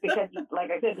know, because, like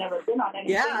I said, never been on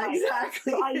anything. Yeah, like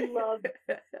exactly. That. So I loved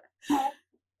it.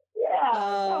 Yeah,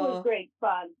 that was great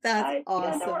fun. That's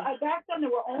awesome. Back then, there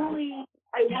were only,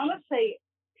 I want to say,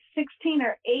 16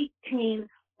 or 18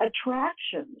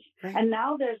 attractions. Right. And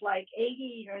now there's like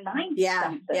 80 or 90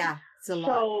 something. Yeah, it's a lot.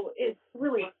 So it's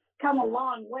really come a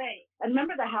long way. And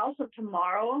remember the House of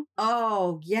Tomorrow?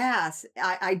 Oh, yes.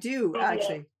 I do,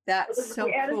 actually. That's so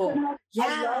cool. House. Yeah.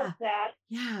 I love that.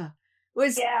 Yeah.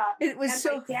 It was and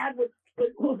so... my dad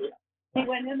he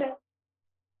went in there.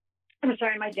 I'm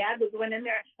sorry, my dad went in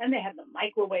there, and they had the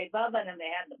microwave oven, and they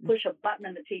had to push a button,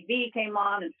 and the TV came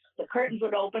on, and the curtains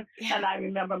would open. Yeah. And I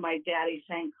remember my daddy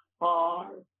saying, "Oh,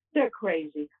 they're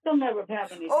crazy. They'll never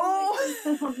have anything like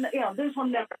this. This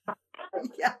one never."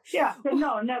 Yeah.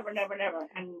 No, never.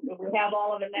 And we have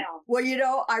all of it now.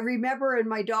 Well, I remember in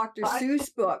my Dr.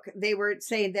 Seuss book, they were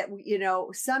saying that,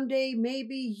 someday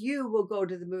maybe you will go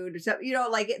to the moon or something,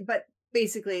 but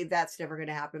basically that's never going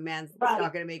to happen. Man's not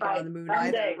going to make it on the moon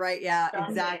either. Right. Yeah,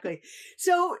 exactly.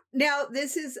 So now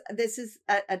this is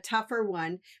a tougher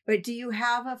one, but do you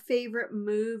have a favorite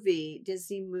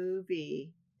Disney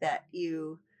movie that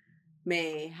you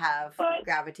may have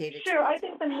gravitated to? Sure. I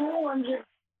think the new ones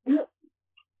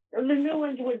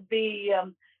would be,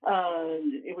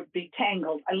 it would be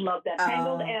Tangled. I love that.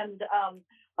 Tangled and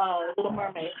Little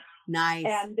Mermaid. Nice.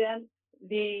 And then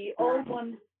the old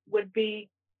one would be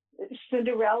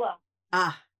Cinderella.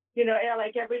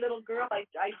 Like every little girl, I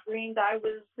dreamed I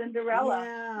was Cinderella.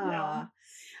 Yeah.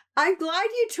 I'm glad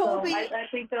you told me. I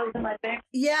think those are my favorites.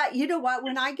 Yeah, you know what?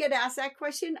 When I get asked that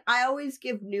question, I always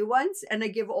give new ones and I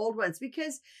give old ones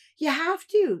because you have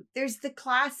to. There's the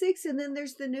classics and then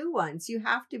there's the new ones. You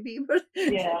have to be able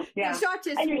to. Yeah. It's not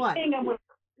just one.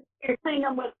 You're seeing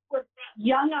them with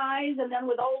young eyes and then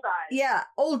with old eyes. Yeah,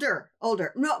 older.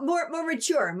 No, more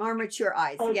mature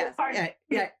eyes. Oh, yes.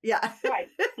 Yeah. Right.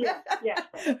 Yeah.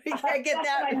 We can't get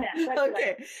that. That's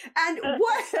okay. Right. And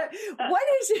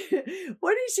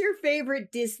what is your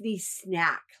favorite Disney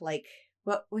snack? Like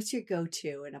what's your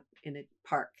go-to in a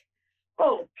park?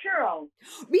 Oh, churros.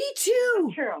 Me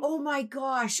too. Churros. Oh my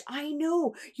gosh, I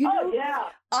know. Yeah.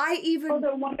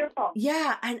 They're wonderful.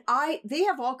 Yeah, and they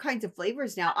have all kinds of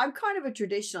flavors now. I'm kind of a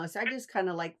traditionalist. I just kind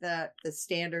of like the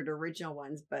standard original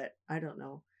ones, but I don't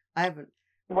know. I haven't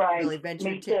really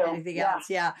ventured to anything else.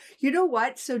 Yeah. You know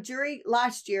what? So during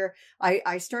last year,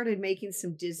 I started making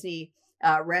some Disney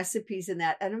recipes and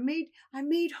that, and I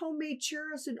made homemade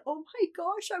churros, and oh my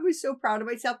gosh, I was so proud of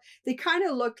myself. They kind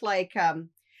of looked like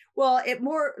it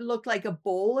more looked like a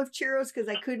bowl of churros because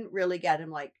I couldn't really get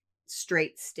them like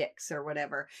straight sticks or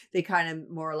whatever. They kind of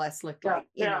more or less looked like,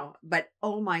 but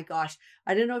oh my gosh,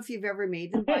 I don't know if you've ever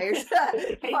made them by yourself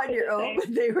on your own,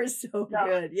 but they were so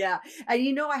good. Yeah.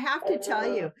 And I have to tell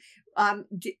you,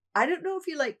 I don't know if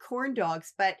you like corn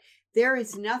dogs, but there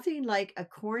is nothing like a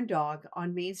corn dog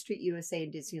on Main Street USA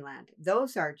in Disneyland.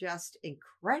 Those are just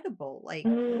incredible. Like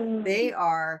they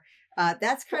are,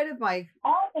 that's kind of my...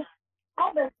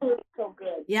 All their food is so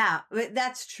good. Yeah,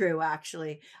 that's true,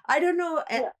 actually. I don't know.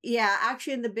 Yeah,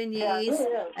 actually, in the beignets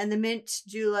and the mint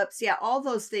juleps, all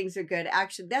those things are good.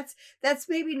 Actually, that's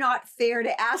maybe not fair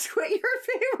to ask what your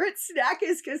favorite snack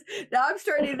is, because now I'm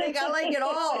starting to think I like it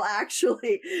all,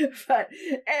 actually. But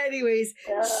anyways,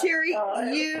 Sherry,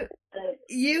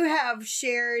 you have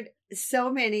shared so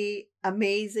many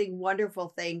amazing,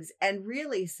 wonderful things and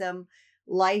really some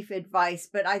life advice.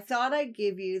 But I thought I'd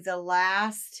give you the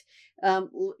last...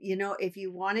 if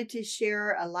you wanted to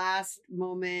share a last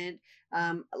moment,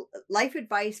 life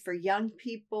advice for young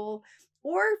people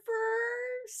or for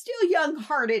still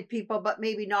young-hearted people, but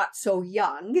maybe not so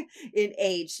young in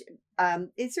age,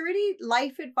 is there any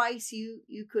life advice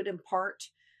you could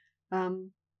impart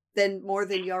than more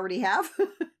than you already have?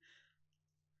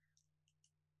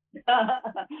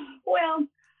 Well,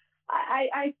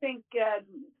 I think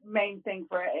main thing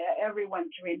for everyone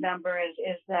to remember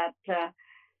is that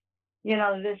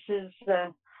this is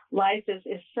life is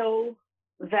so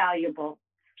valuable,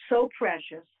 so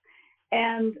precious,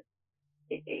 and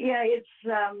yeah, it's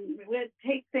we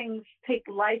take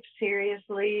life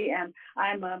seriously, and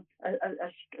I'm a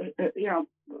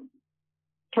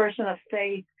person of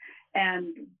faith,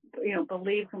 and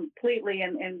believe completely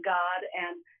in God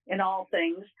and in all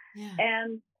things. Yeah.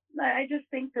 And I just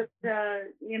think that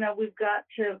we've got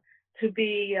to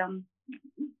be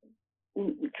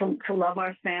to love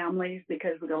our families,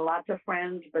 because we've got lots of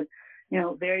friends, but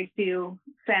very few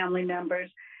family members,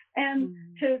 and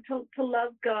to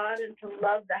love God and to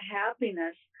love the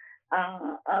happiness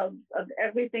of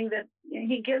everything that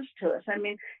He gives to us. I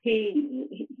mean,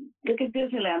 he look at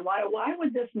Disneyland. Why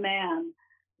would this man,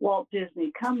 Walt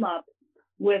Disney, come up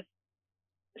with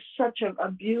such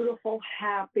a beautiful,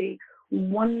 happy,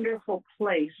 wonderful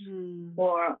place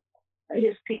for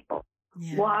his people?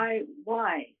 Yeah. Why?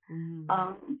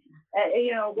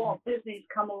 Walt Disney's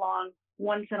come along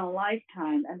once in a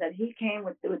lifetime, and that he came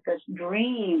with this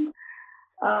dream,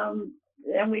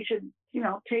 and we should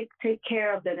take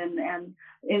care of it and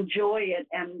enjoy it,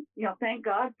 and thank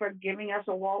God for giving us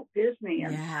a Walt Disney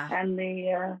and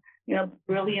the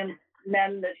brilliant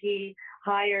men that he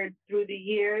hired through the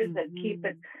years that keep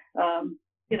it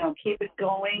keep it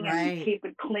going and keep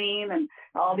it clean, and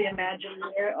all the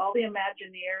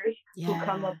Imagineers who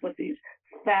come up with these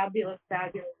fabulous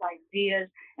ideas.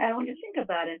 And when you think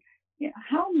about it,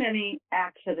 how many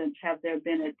accidents have there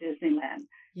been at Disneyland?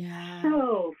 Yeah.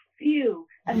 So few,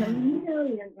 and the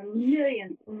millions and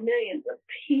millions and millions of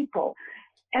people,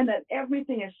 and that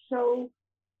everything is so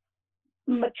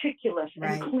meticulous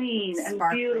and clean and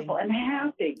beautiful and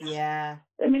happy. Yeah.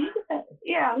 I mean, look at that.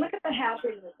 Yeah, look at the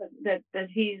happiness that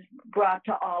he's brought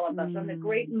to all of us, and the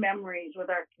great memories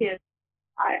with our kids.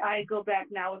 I go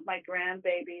back now with my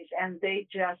grandbabies, and the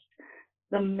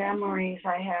memories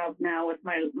I have now with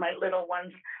my little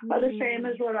ones are the same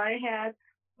as what I had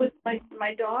with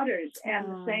my daughters, and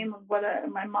the same as what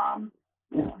my mom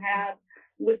had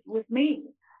with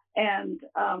me. And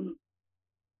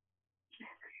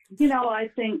I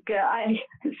think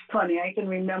it's funny. I can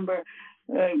remember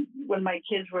when my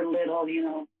kids were little,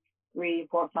 3,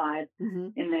 4, 5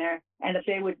 in there, and if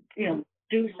they would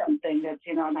do something that's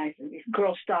and I said,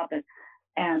 "Girls, stop it,"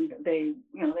 and they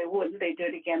wouldn't. They do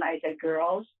it again. I said,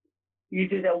 "Girls, you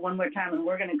do that one more time, and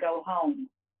we're going to go home."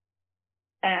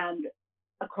 And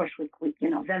of course, we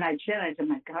then I said,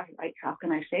 "My God, how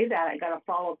can I say that? I got to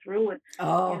follow through with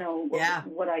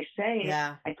what I say."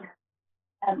 Yeah. And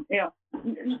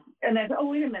and then, oh,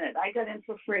 wait a minute, I got in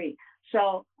for free,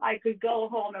 so I could go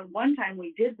home. And one time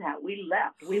we did that. We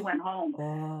left. We went home,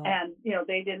 and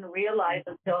they didn't realize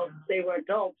until they were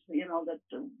adults,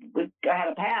 that I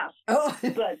had a pass. Oh.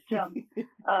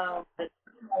 But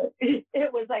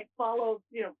it was like follow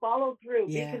through,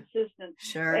 be consistent.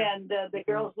 Sure. And the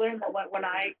girls learned that when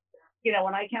I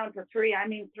count to 3, I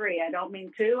mean 3. I don't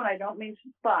mean 2, and I don't mean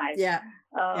 5. Yeah.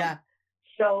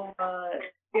 So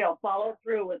follow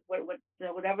through with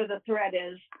whatever the threat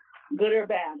is, good or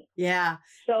bad. Yeah.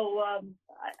 So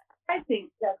I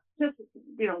think that just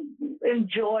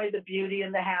enjoy the beauty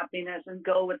and the happiness, and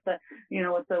go with the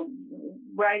with the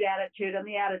right attitude, and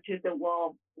the attitude that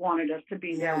Walt wanted us to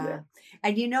be there with.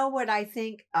 And what I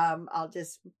think I'll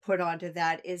just put onto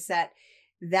that is that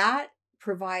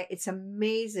it's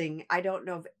amazing. I don't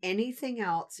know of anything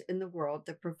else in the world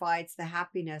that provides the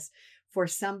happiness for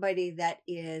somebody that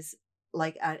is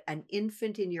like an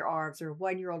infant in your arms, or a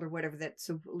 1-year-old, or whatever, that's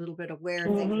a little bit aware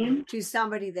of things, to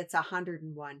somebody that's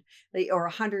 101 or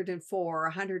 104 or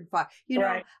 105.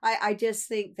 I just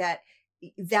think that's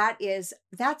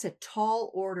a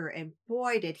tall order, and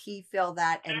boy, did he fill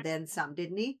that and then some,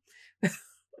 didn't he?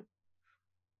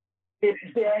 It's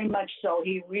very much so.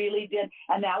 He really did.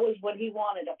 And that was what he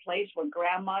wanted, a place where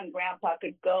Grandma and Grandpa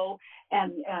could go,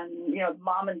 and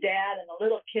Mom and Dad and the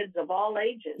little kids of all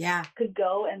ages could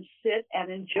go and sit and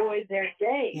enjoy their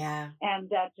day. Yeah. And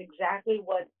that's exactly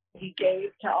what he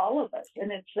gave to all of us.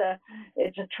 And it's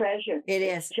a treasure.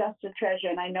 It's just a treasure.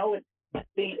 And I know it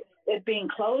being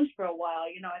closed for a while,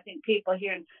 I think people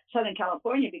here in Southern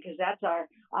California, because that's our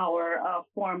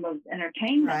form of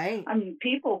entertainment. Right. I mean,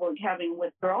 people were having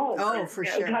withdrawals. Oh, for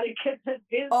sure. Got to get to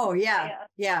Disney. Oh, yeah,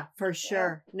 for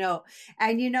sure. Yeah. No.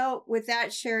 And with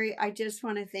that, Sherry, I just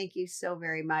want to thank you so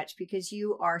very much, because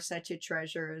you are such a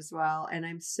treasure as well. And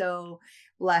I'm so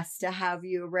blessed to have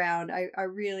you around. I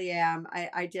really am.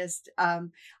 I just,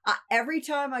 every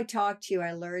time I talk to you,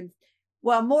 I learn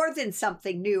Well, more than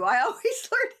something new. I always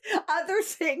learn other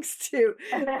things too.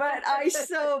 But I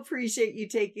so appreciate you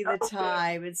taking the Okay.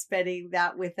 time and spending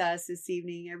that with us this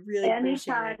evening. I really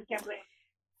appreciate Anytime, it. Kimberly.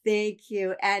 Thank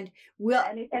you. And we'll,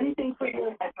 Anything for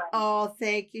you, my friend. oh,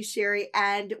 thank you, Sherry.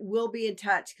 And we'll be in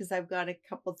touch because I've got a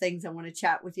couple things I want to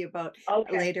chat with you about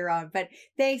Okay. later on. But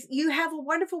thanks. You have a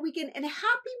wonderful weekend and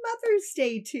happy Mother's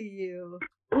Day to you.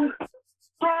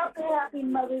 Happy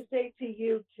Mother's Day to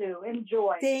you too.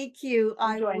 Enjoy. Thank you.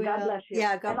 I Enjoy. will. God bless you.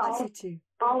 Yeah, God And bless you too.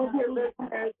 all of your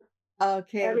listeners.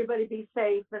 Okay. Everybody be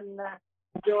safe and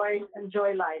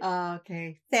enjoy life.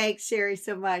 Okay. Thanks, Sherry,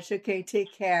 so much. Okay,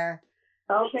 take care.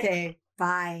 Okay,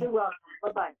 bye. You're welcome.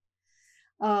 Bye-bye.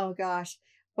 Oh gosh.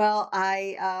 Well,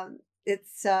 I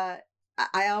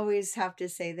always have to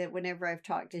say that whenever I've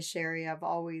talked to Sherry, I've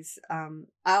always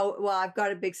I've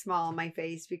got a big smile on my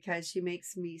face because she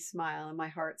makes me smile and my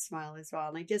heart smile as well.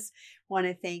 And I just want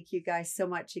to thank you guys so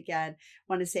much again.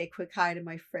 Want to say a quick hi to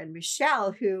my friend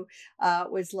Michelle, who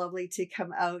was lovely to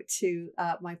come out to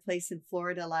my place in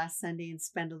Florida last Sunday and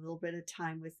spend a little bit of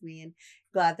time with me, and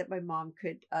glad that my mom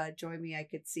could join me. I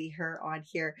could see her on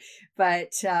here,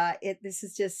 but this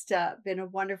has just been a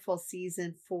wonderful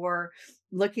season. For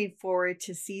looking forward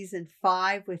to season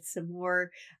 5 with some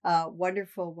more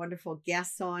wonderful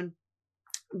guests on.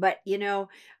 But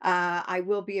I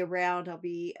will be around. I'll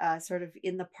be sort of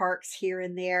in the parks here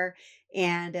and there,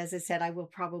 and as I said, I will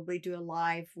probably do a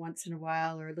live once in a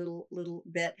while or a little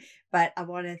bit. But I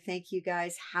want to thank you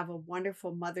guys. Have a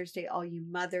wonderful Mother's Day, all you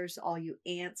mothers, all you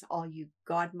aunts, all you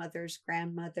godmothers,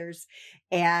 grandmothers,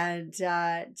 and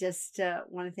just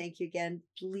want to thank you again.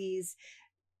 Please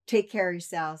take care of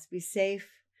yourselves. Be safe.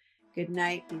 Good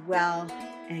night. Be well,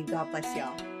 and God bless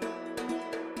y'all.